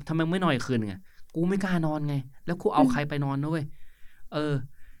ทำไมไม่นอนอีกคืนไงกูไม่กล้านอนไงแล้วกูเอาใครไปนอนนะเว้ย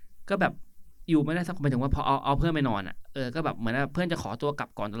ก็แบบอยู่ไม่ได้สักหมายถึงว่าพอเอาเพื่อนไปนอนก็แบบเหมือนเพื่อนจะขอตัวกลับ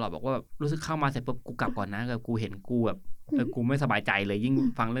ก่อนตลอดบอกว่าแบบรู้สึกเข้ามาเสร็จปุ๊บกูกลับก่อนนะกูเห็นกูแบบ กูไม่สบายใจเลยยิ่ง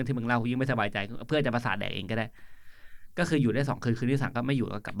ฟังเรื่องที่มึงเล่ากูยิ่งไม่สบายใจเพื่อจะประสาทแดกเองก็ได้ก็คืออยู่ได้2 คืนที่ 3ก็ไม่อยู่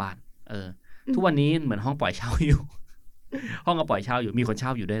ก็กลับบ้านทุกวันนี้เหมือนห้องปล่อยเช่าอยู่ ห้องก็ปล่อยเช่าอยู่มีคนเช่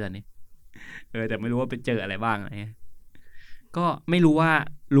าอยู่ด้วยตอนนี้แต่ไม่รู้ว่าไปเจออะไรบ้างอะไรเงี้ยก็ไม่รู้ว่า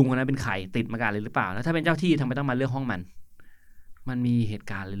ลุงคนนั้นเป็นใครติดมาการเลยหรือเปล่าแล้วถ้าเป็นเจ้าที่ทำไมต้องมาเลือกห้องมันมีเหตุ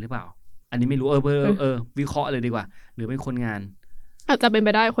การณ์เลยหรือเปล่าอันนี้ไม่รู้วิเคราะห์เลยดีกว่าหรือเป็นคนงานอาจจะเป็นไป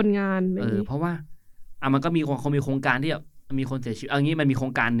ได้คนงานเพราะว่ามันก็มีคนมีโครงการที่มีคนเสียชีวิตงี้มันมีโคร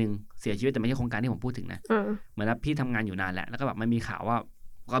งการนึงเสียชีวิตแต่ไม่ใช่โครงการที่ผมพูดถึงนะเหมือนว่าพี่ทำงานอยู่นานแล้วก็แบบมันมีข่าวว่า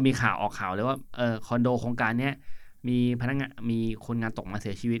ก็มีข่าวออกข่าวเลยว่าคอนโดโครงการเนี้ยมีพนักงานมีคนงานตกมาเ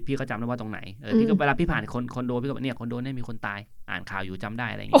สียชีวิตพี่ก็จำได้ว่าตรงไหนพี่ก็เวลาพี่ผ่านคอนโดพี่ก็เนี่ยคอนโดเนี่ยมีคนตายอ่านข่าวอยู่จำได้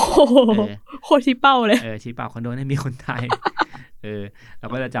อะไรอย่างเงี้ยโคตรชี้เป้าเลยชี้เป้าคอนโดเนี่ยมีคนตายเรา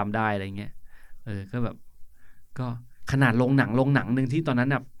ก็จะจำได้อะไรเงี้ยก็แบบก็ขนาดโรงหนังนึงที่ตอนนั้น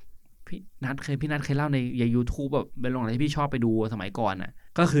แบบพี่นัทเคยเล่าในYouTube แบบเป็นโรงหนังที่พี่ชอบไปดูสมัยก่อนน่ะ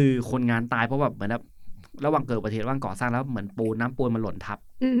ก็คือคนงานตายเพราะแบบเหมือนแบบระหว่างเกิดอุบัติเหตุระหว่างก่อสร้างแล้วเหมือนน้ำปูนมันหล่นทับ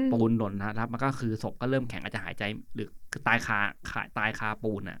ปูนหล่นทับมันก็คือศพก็เริ่มแข็งอาจจะหายใจหรือตายคา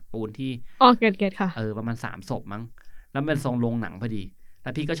ปูนอ่ะปูนที่เกตค่ะประมาณ3 ศพมั้งแล้วเป็นทรงโรงหนังพอดีแล้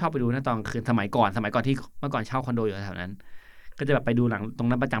วพี่ก็ชอบไปดูนะตอนคืนสมัยก่อนที่เมื่อก่อนเช่าคอนโดอยู่แถวนั้นก็จะแบบไปดูหนังตรง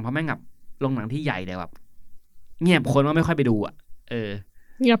นั้นประจำเพราะแม่งแบบโรงหนังที่ใหญ่เลยแบบเงียบคนว่าไม่ค่อยไปดูอ่ะ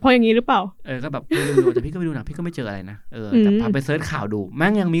เงียบเพราะอย่างนี้หรือเปล่าก็แบบไปดูแต่พี่ก็ไปดูหนังพี่ก็ไม่เจออะไรนะแต่พอไปเซิร์ชข่าวดูแม่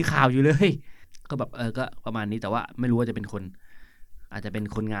งยังมีข่าวอยู่เลยก็แบบก็ประมาณนี้แต่ว่าไม่รู้ว่าจะเป็นคนอาจจะเป็น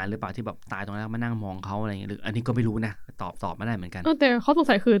คนงานหรือเปล่าที่แบบตายตรงนั้นมานั่งมองเขาอะไรอย่างเงี้ยหรืออันนี้ก็ไม่รู้นะตอบไม่ได้เหมือนกันแต่เขาสง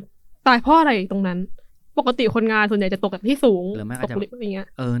สัยคือตายเพราะอะไรตรงนั้นปกติคนงานส่วนใหญ่จะตกจากที่สูงตกลิฟต์อะไรเงี้ย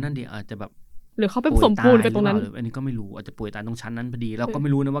นั่นดิอาจจะแบบหรือเขาเป็นสมปูนกันตรงนั้นอันนี้ก็ไม่รู้อาจจะป่วยตายตรงชั้นนั้นพอดีเราก็ไม่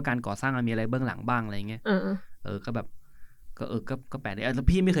รู้นะว่าการก่อสร้างมันมีอะไรเบื้องหลังบ้างอะไรเงี้ยก็แบบก็แปลกดีแล้ว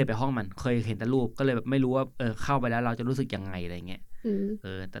พี่ไม่เคยไปห้องมันเคยเห็นแต่รูปก็เลยแบบไม่รู้ว่าเข้าไปแล้วเราจะรู้สึกยังไงอะไรเงี้ย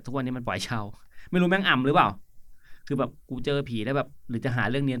แต่ทุกวันนี้มันปล่อยเช่าไม่รู้แม่งอ่ำหรือเปล่าคือแบบกูเจอผีแล้วแบบหรือจะหา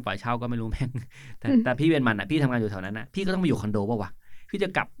เรื่องเนียนปล่อยเช่าก็ไม่รู้แม่งแต่พี่เป็นมันอ่ะพี่ทำงานอยู่แถวนั้นนะพี่ก็ต้องมาอยู่คอนโดป่ะวะพี่จะ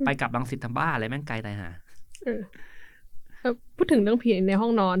กลับรังสิตทำบ้าอะไรแม่งไกลตายหาพูดถึงเรื่องผีในห้อ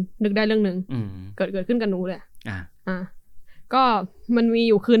งนอนนึกได้เรื่องนึงเกิดขึ้นกับหนูแหละก็มันมี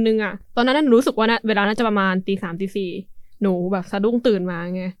อยู่คืนนึงอ่ะตอนนั้นหนูรู้สึกว่าเวลาน่าจะประมาณ 3:00 ตี 4หนูแบบสะดุ้งตื่นมา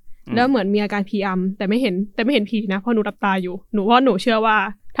ไงแล้วเหมือนมีอาการผีอำแต่ไม่เห็นผีนะเพราะหนูหลับตาอยู่เพราะหนูเชื่อว่า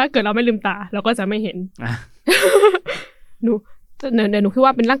ถ้าเกิดเราไม่ลืมตาเราก็จะไม่เห็นหนูคิดว่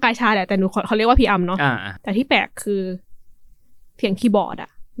าเป็นร่างกายชาแหละแต่หนูเขาเรียกว่าผีอำเนาะแต่ที่แปลกคือเสียงคีย์บอร์ดอะ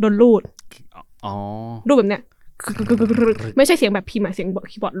โดนรูดรูดแบบเนี้ยไม่ใช่เสียงแบบพิมพ์เสียง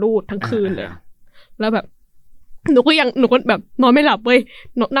คีย์บอร์ดรูดทั้งคืนเลยแล้วแบบหนูก็แบบนอนไม่หลับเว้ย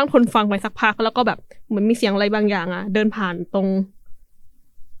นั่งทนฟังไปสักพักแล้วก็แบบเหมือนมีเสียงอะไรบางอย่างอะเดินผ่านตร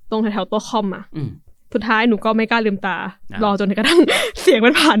งแถวๆตัวคอมอะสุดท้ายหนูก็ไม่กล้าลืมตารอจนกระทั่งเสียงมั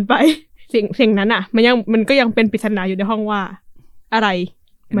นผ่านไปเสียงนั้นอะมันก็ยังเป็นปริศนาอยู่ในห้องว่าอะไร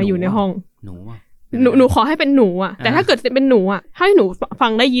มาอยู่ในห้องหนูขอให้เป็นหนูอะแต่ถ้าเกิดเป็นหนูอะให้หนูฟั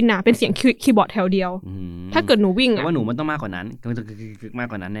งได้ยินอะเป็นเสียงคีย์บอร์ดแถวเดียวถ้าเกิดหนูวิ่งอะว่าหนูมันต้องมากกว่านั้นมาก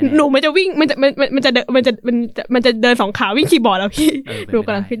กว่านั้นแน่หนูมันจะวิ่งมันจะเดิน2 ขาวิ่งคีย์บอร์ดแล้วพี่หนูก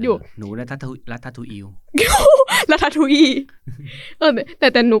ำลังคิดอยู่หนูและทัตทูอิวและทัตทูอีแ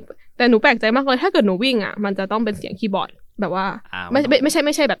ต่หนูแปลกใจมากเลยถ้าเกิดหนูวิ่งอะมันจะต้องเป็นเสียงคีย์บอร์ดแบบว่าไม่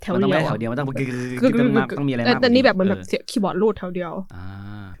ใช่แบบแถวเดียวมันต้องมีอะไรมากแต่นี่แบบเหมือนแบบเสียงคีย์บอร์ดรูดแถวเดียว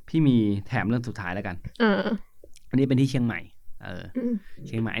พี่มีแถมเรื่องสุดท้ายแล้วกันอันนี้เป็นที่เชียงใหม่เ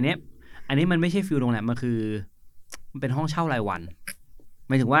ชียงใหม่อันนี้มันไม่ใช่ฟิลโรงแรมมันคือมันเป็นห้องเช่ารายวันห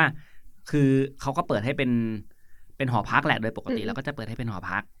มายถึงว่าคือเขาก็เปิดให้เป็นหอพักแหละโดยปกติแล้วก็จะเปิดให้เป็นหอ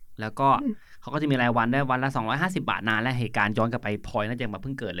พักแล้วก็เขาก็จะมีรายวันได้วันละ250 บาทนานและเหตุการณ์ย้อนกลับไปพลอยน่าจะมาเ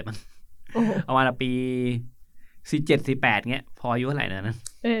พิ่งเกิดเลยมั้งประมาณปี47 48เงี้ยพออายุเท่าไหร่นะ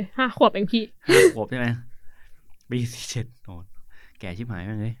5 ขวบเองพี่5 ขวบใช่ไหมปี47โอ้แก่ชิบหาย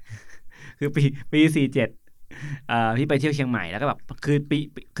มากเลยคือปี47พี่ไปเที่ยวเชียงใหม่แล้วก็แบบ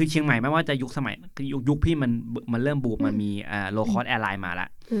คือเชียงใหม่ไม่ว่าจะยุคสมัยยุคพี่มันเริ่มบูมมันมีโลคอสแอร์ไลน์มาละ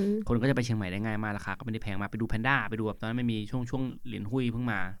คนก็จะไปเชียงใหม่ได้ง่ายมากราคาก็ไม่ได้แพงมากไปดูแพนด้าไปดูแบบตอนนั้นไม่มีช่วงเหรียญหุ้ยเพิ่ง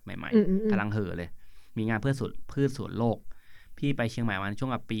มาใหม่ๆกำลังเห่อเลยมีงานพืชสวนโลกพี่ไปเชียงใหม่วันช่ว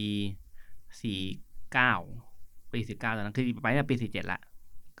งปี49ตอนนั้นคือไปปี47ละ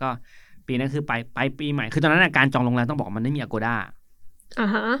ก็ปีนั้นคือไปปีใหม่คือตอนนั้นการจองโรงแรมต้องบอกมันไม่มี Agoda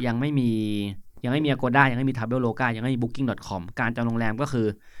ยังไม่มี Agoda ยังไม่มี Traveloka ยังไม่มี Booking.com การจองโรงแรมก็คือ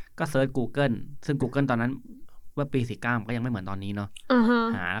ก็เซิร์ช Google ซึ่ง Google ตอนนั้นว่าปี49ก็ยังไม่เหมือนตอนนี้เนาะ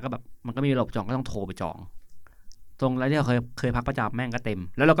หาแล้วก็แบบมันก็มีระบบจองก็ต้องโทรไปจองตรงแล้วที่เราเคยพักประจำแม่งก็เต็ม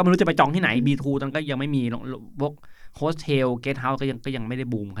แล้วเราก็ไม่รู้จะไปจองที่ไหน B2 ตอนก็ยังไม่มีพวกโฮสเทลเกสต์เฮาส์ก็ยังไม่ได้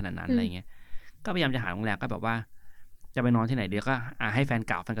บูมขนาดนั้นอะไรเงี้ยก็พยายามจะหาโรงแรมก็แบบว่า จะไปนอนที่ไหนเดี๋ยวก็ให้แฟน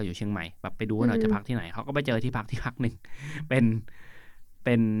เก่าอยู่เชียงใหม่แบบไปดูว่าเราจะพักที่ไหนเขาก็ไปเจอที่พักหนึ่งเ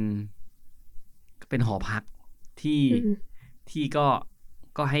ป็นหอพักที่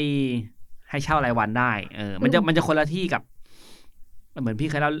ก็ให้เช่ารายวันได้มันจะคนละที่กับเหมือนพี่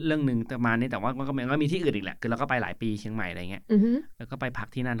เคยเล่าเรื่องนึงประมาณนี้แต่ว่าก็มีที่อื่นอีกแหละคือเราก็ไปหลายปีเชียงใหม่อะไรเงี้ยแล้วก็ไปพัก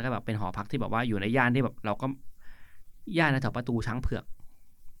ที่นั่นแล้วก็แบบเป็นหอพักที่แบบว่าอยู่ในย่านที่แบบเราก็ย่านแถวประตูช้างเผือก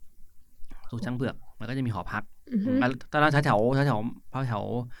มันก็จะมีหอพักตอนนั้นแถว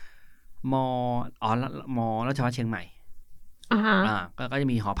มราชภัฏเชียงใหม่ก็จะ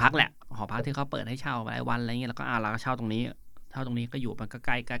มีหอพักแหละหอพักที่เขาเปิดให้เช่ารายวันอะไรเงี้ยแล้วก็เราก็เช่าตรงนี้ก็อยู่มันก็ใ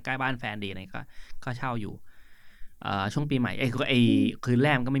กล้บ้านแฟนดีอะไรก็เช่าอยู่ช่วงปีใหม่คืนแร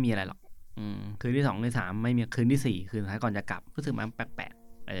กก็ไม่มีอะไรหรอกคืนที่2คืนที่3ไม่มีคืนที่4คืนท้ายก่อนจะกลับรู้สึกมันแปลก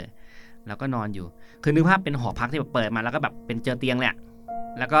ๆแล้วก็นอนอยู่คือนึกภาพเป็นหอพักที่แบบเปิดมาแล้วก็แบบเป็นเจอเตียงแหละ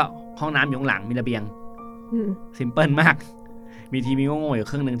แล้วก็ห้องน้ำอยู่ข้างหลังมีระเบียงซิมเปิลมากมีทีวีโง่ๆอยู่เ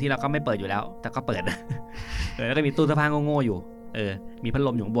ครื่องนึงที่เราก็ไม่เปิดอยู่แล้วแต่ก็เปิดแล้วก็มีตู้เสื้อผ้าโง่ๆอยู่มีพัดล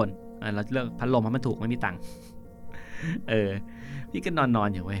มอยู่ข้างบนเราเลือกพัดลมเพราะมันถูกไม่มีตังค์พี่ก็นอน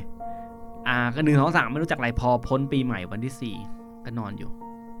อยู่เว้ยก็1 2 3ไม่รู้จักอะไรพอพ้นปีใหม่วันที่4ก็นอนอยู่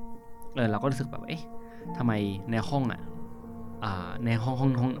เราก็รู้สึกแบบทำไมในห้องใน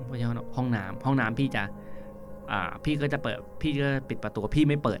ห้องน้ำพี่จะพี่ก็จะเปิดพี่ก็ปิดประตูพี่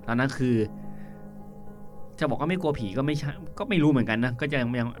ไม่เปิดตอนนั้นคือจะบอกว่าไม่กลัวผีก็ไม่ใช่ก็ไม่รู้เหมือนกันนะก็จะ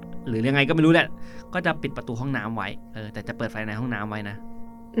ยังหรือยังไงก็ไม่รู้แหละก็จะปิดประตูห้องน้ำไว้แต่จะเปิดไฟในห้องน้ำไว้นะ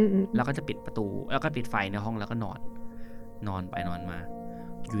แล้วก็จะปิดประตูแล้วก็ปิดไฟในห้องแล้วก็นอนไปนอนมา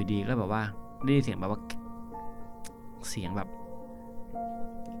อยู่ดีก็แบบว่าได้ยินเสียงแบบว่าเสียงแบบ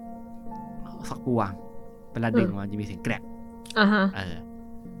ฝักบัวเวลาดึงมันจะมีเสียงแกรก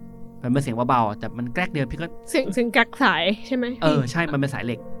มันเป็นเสียงเบาๆแต่มันแกรกเดียวพี่ก็เสียงแกรกสายใช่ไหมใช่มันเป็นสายเ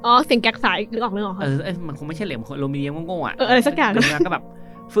หล็กเสียงแกรกสายนึกออกมันคงไม่ใช่เหล็กมันโลมิเนียมโง่ๆอะไรสักอย่างแล้วก็แบบ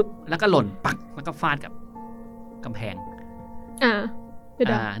ฟึบแล้วก็หล่นปักแล้วก็ฟาดกับกำแพง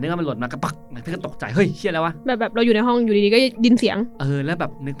นึกว่ามันหล่นมากระปักพี่ก็ตกใจเฮ้ยเชี่ยแล้ววะแบบเราอยู่ในห้องอยู่ดีๆก็ยินเสียงแล้วแบ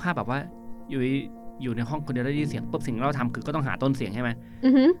บนึกภาพแบบว่าอยู่ในห้องคนเดียวได้ยินเสียงปุ๊บสิ่งที่เราทำคือก็ต้องหาต้นเสียงใช่ไหม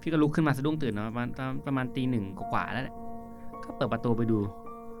พี่ก็ลุกขึ้นมาสะดุ้งตื่นนะประมาณตี 1กว่าแล้วแหละก็เปิดประตูไปดู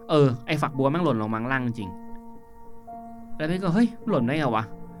ไอ้ฝักบัวแม่งหล่นลงมาข้างล่างจริงแล้วพี่ก็เฮ้ยหล่นได้ไงวะ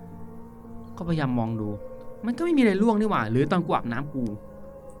ก็พยายามมองดูมันก็ไม่มีอะไรร่วงนี่หว่าหรือตอนกูอาบน้ำกู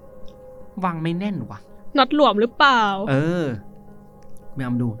วางไม่แน่นวะน็อตหลวมหรือเปล่าพยาย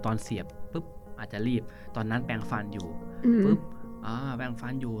ามดูตอนเสียบปุ๊บอาจจะรีบตอนนั้นแปรงฟันอยู่ปุ๊บแปรงฟั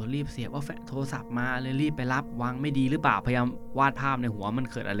นอยู่รีบเสียบว่าโทรศัพท์มาเลยรีบไปรับวางไม่ดีหรือเปล่าพยายามวาดภาพในหัวมัน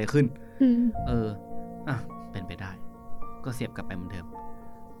เกิดอะไรขึ้นเป็นไปได้ก็เสียบกลับไปเหมือนเดิม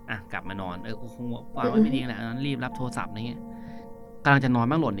กลับมานอนกูคงวางไว้ไม่ดีแหละนั้นรีบรับโทรศัพท์อะไรเงี้ยกำลังจะนอน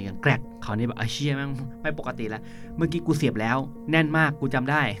บ้างหล่นอีกแกรกคราวนี้แบบเชี่ยแม่งไม่ปกติแล้วเมื่อกี้กูเสียบแล้วแน่นมากกูจ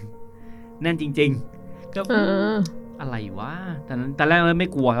ำได้แน่นจริงๆก็อะไรวะแต่แรกไม่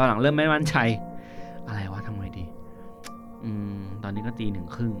กลัวตอนหลังเริ่มไม่มั่นใจอะไรวะทำไงดีตอนนี้ก็ตี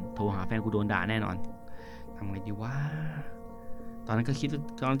 1:30โทรหาแฟนกูโดนด่าแน่นอนทำไงดีวะตอนนั้นก็คิด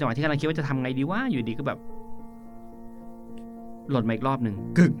ตอนจังหวะที่กำลังคิดว่าจะทำไงดีวะอยู่ดีก็แบบหล่นมาอีกรอบหนึ่ง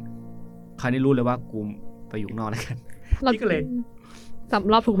กึกคราวนี้รู้เลยว่ากูไปอยู่นอกแล้วกันพี่ก็เลย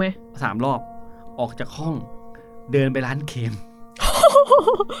3 รอบถูกไหม3 รอบออกจากห้องเดินไปร้านเกม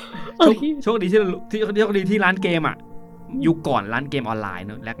โชคดีที่ร้านเกมยุคก่อนร้านเกมออนไลน์เ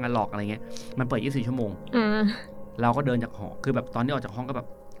นอะแลกงานหลอกอะไรเงี้ยมันเปิด24 ชั่วโมงเราก็เดินจากหอคือแบบตอนที่ออกจากห้องก็แบบ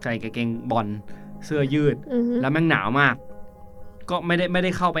ใส่กางเกงบอลเสื้อยืดแล้วแม่งหนาวมากก็ไม่ไ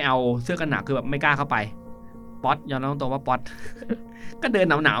ด้เข้าไปเอาเสื้อกันหนาวคือแบบไม่กล้าเข้าไปป๊อตยอมรับตรงว่าป๊อตก็เดิน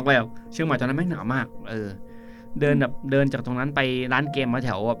หนาวๆไปแบบเชียงใหม่ตอนนั้นแม่งหนาวมากเดินจากตรงนั้นไปร้านเกมมาแถ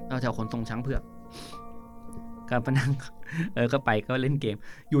วขนส่งช้างเผือกก็ไปนั่งก็ไปก็เล่นเกม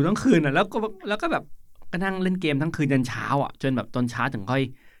อยู่ทั้งคืนแล้วก็แบบก็นั่งเล่นเกมทั้งคืนจนเช้าจนแบบตอนเช้าถึงค่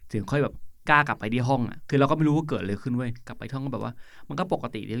อยแบบกล้ากลับไปที่ห้องคือเราก็ไม่รู้ว่าเกิดอะไรขึ้นเว้ยกลับไปห้องก็แบบว่ามันก็ปก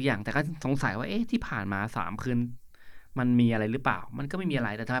ติทุกอย่างแต่ก็สงสัยว่าที่ผ่านมา3 คืนมันมีอะไรหรือเปล่ามันก็ไม่มีอะไร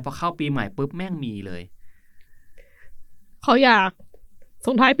แต่ทำไมพอเข้าปีใหม่ปุ๊บแม่งมีเลยเขาอยาก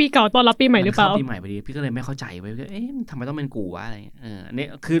ส่งท้ายปีเก่าต้อนรับปีใหม่หรือเปล่าปีใหม่พอดีพี่ก็เลยไม่เข้าใจเว้ยทำไมต้องเป็นกูวะอะไรเนี่ย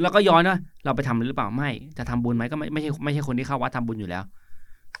คือเราก็ย้อนว่าเราไปทำหรือเปล่าไม่จะทำบุญไหมก็ไม่ใช่คนที่เข้าวัดทำบุญอยู่แล้ว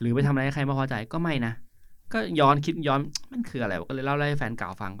หรือไปทำอะไรให้ใครไม่พอใจก็ไม่นะก็ย้อนมันคืออะไรก็เลยเล่าให้แฟนเก่า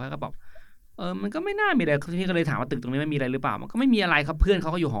ฟังก็บอกมันก็ไม่น่ามีอะไรพี่ก็เลยถามว่าตึกตรงนี้มันมีอะไรหรือเปล่ามันก็ไม่มีอะไรครับเพื่อนเข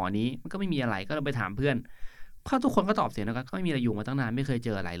าก็อยู่หอนี้มันก็ไม่มีอะไรก็เลยไปถามเพื่อนเขาทุกคนก็ตอบเสียงแล้วก็ไม่มีอะไรอยู่มาตั้งนานไม่เคยเจ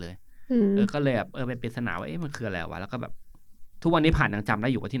ออะไรเลยก็เลยแบบเป็นปริศนาว่ามันคืออะไรวะแล้วก็แบบทุกวันนี้ผ่านยังจำได้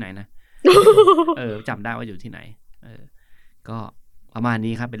อยู่ว่าที่ไหนนะ จำได้ว่าอยู่ที่ไหนก็ประมาณ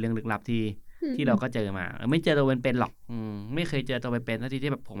นี้ครับเป็นเรื่องลึกลับที่ ที่เราก็เจอมาไม่เจอตัวเป็นๆหรอกไม่เคยเจอตัวเป็นๆสักที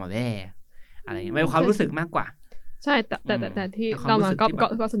ที่แบบผมมาแว่อะไรอย่างเงี้ยไม่ความรู้สึกมากกว่าใช่แต่ที่เรามา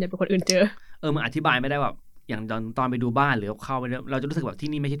ก็ส่วนใหญ่เป็นคนอื่นเจอมันอธิบายไม่ได้แบบอย่างตอนไปดูบ้านหรือเข้าไปเราจะรู้สึกแบบที่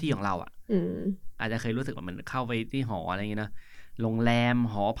นี่ไม่ใช่ที่ของเราอ่ะอาจจะเคยรู้สึกว่ามันเข้าไปที่หออะไรอย่างเงี้ยนะโรงแรม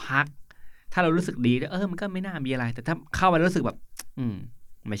หอพักถ้าเรารู้สึกดีมันก็ไม่น่ามีอะไรแต่ถ้าเข้าไปรู้สึกแบบ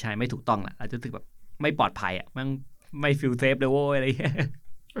ไม่ใช่ไม่ถูกต้องแหละเราจะรู้สึกแบบไม่ปลอดภัยอ่ะมันไม่ฟีลเซฟเลยโว้ยอะไรอย่างเงี้ย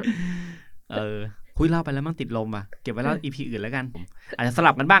คุยเล่าไปแล้วมั่งติดลมอ่ะเก็บไว้เล่า EP อื่นแล้วกันอาจจะส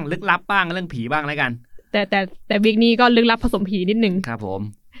ลับกันบ้างลึกลับบ้างเรื่องผีบ้างแล้วกันแต่วิกนี้ก็ลึกลับผสมผีนิดนึงครับผม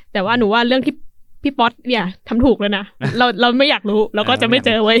แต่ว่าหนูว่าเรื่องที่พี่ป๊อตเนี่ยทำถูกแล้วนะเราไม่อยากรู้เราก็จะไม่เจ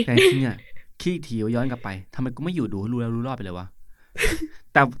อไว้แต่จริงอ่ะขี้ถี่ย้อนกลับไปทำไมกูไม่อยู่ดูรู้แล้วรู้รอดไปเลยวะ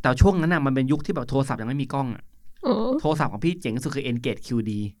แต่ช่วงนั้นน่ะมันเป็นยุคที่แบบโทรศัพท์ยังไม่มีกล้องอ่ะโทรศัพท์ของพี่เจ๋งสุดคือ Engage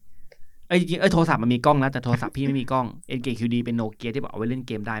QD จริงโทรศัพท์มันมีกล้องนะแต่โทรศัพท์พี่ไม่มีกล้อง Engage QD เป็นโนเกียที่แบบเอาไว้เล่นเ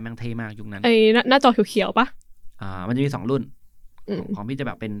กมได้แม่งเท่มากยุคนั้นหน้าจอเขียวๆปะมันจะมี2รุ่นของพี่จะแ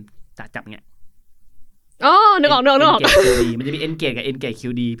บบเป็นจับเงี้ยนึกออกมันจะมี Engage กับ Engage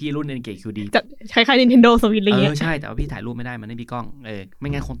QD พี่รุ่น Engage QD จะคล้ายๆ Nintendo Switch อะไรเงี้ยใช่แต่ว่าพี่ถ่ายรูปไม่ได้มันไม่มีกล้องไม่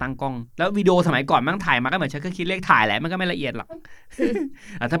งั้นคงตั้งกล้องแล้ววิดีโอสมัยก่อนมันถ่ายมาก็เหมือนใช้เครื่องคิดเลขถ่ายแหละมันก็ไม่ละเอียดหรอก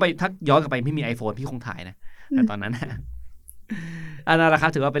ถ้าย้อนกลับไปไม่มี iPhone พี่คงถ่ายนะแต่ตอนนั้นนั่นแหละครั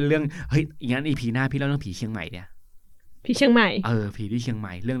บถือว่าเป็นเรื่องเฮ้ยอย่างนั้น EP หน้าพี่เล่าเรื่องผีเชียงใหม่เนี่ยผีเชียงใหม่ผีที่เชียงให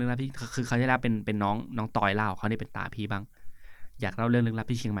ม่เรื่องนั้นพี่คือเขาจะเล่าเป็นน้องตอยเล่าเขานี่เป็นตาพี่บ้างอยากเล่าเรื่องลึกลับ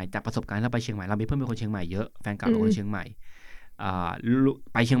ที่เชียงใหม่จากประสบการณ์เราไปเชียงใหม่เรามีเพื่อนเป็นคนเชียงใหม่เยอะแฟนเก่าเป็นคนเชียงใหม่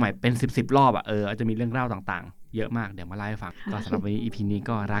ไปเชียงใหม่เป็น10 รอบอาจจะมีเรื่องเล่าต่างๆเยอะมากเดี๋ยวมาเล่าให้ฟังก็สำหรับวันนี้ EP นี้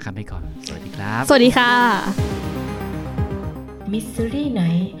ก็ลากันไปก่อนสวัสดีครับสวัสดีค่ะ Mystery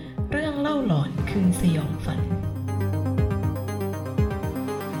Night เรื่องเล่าหลอนคืนสยองฝัน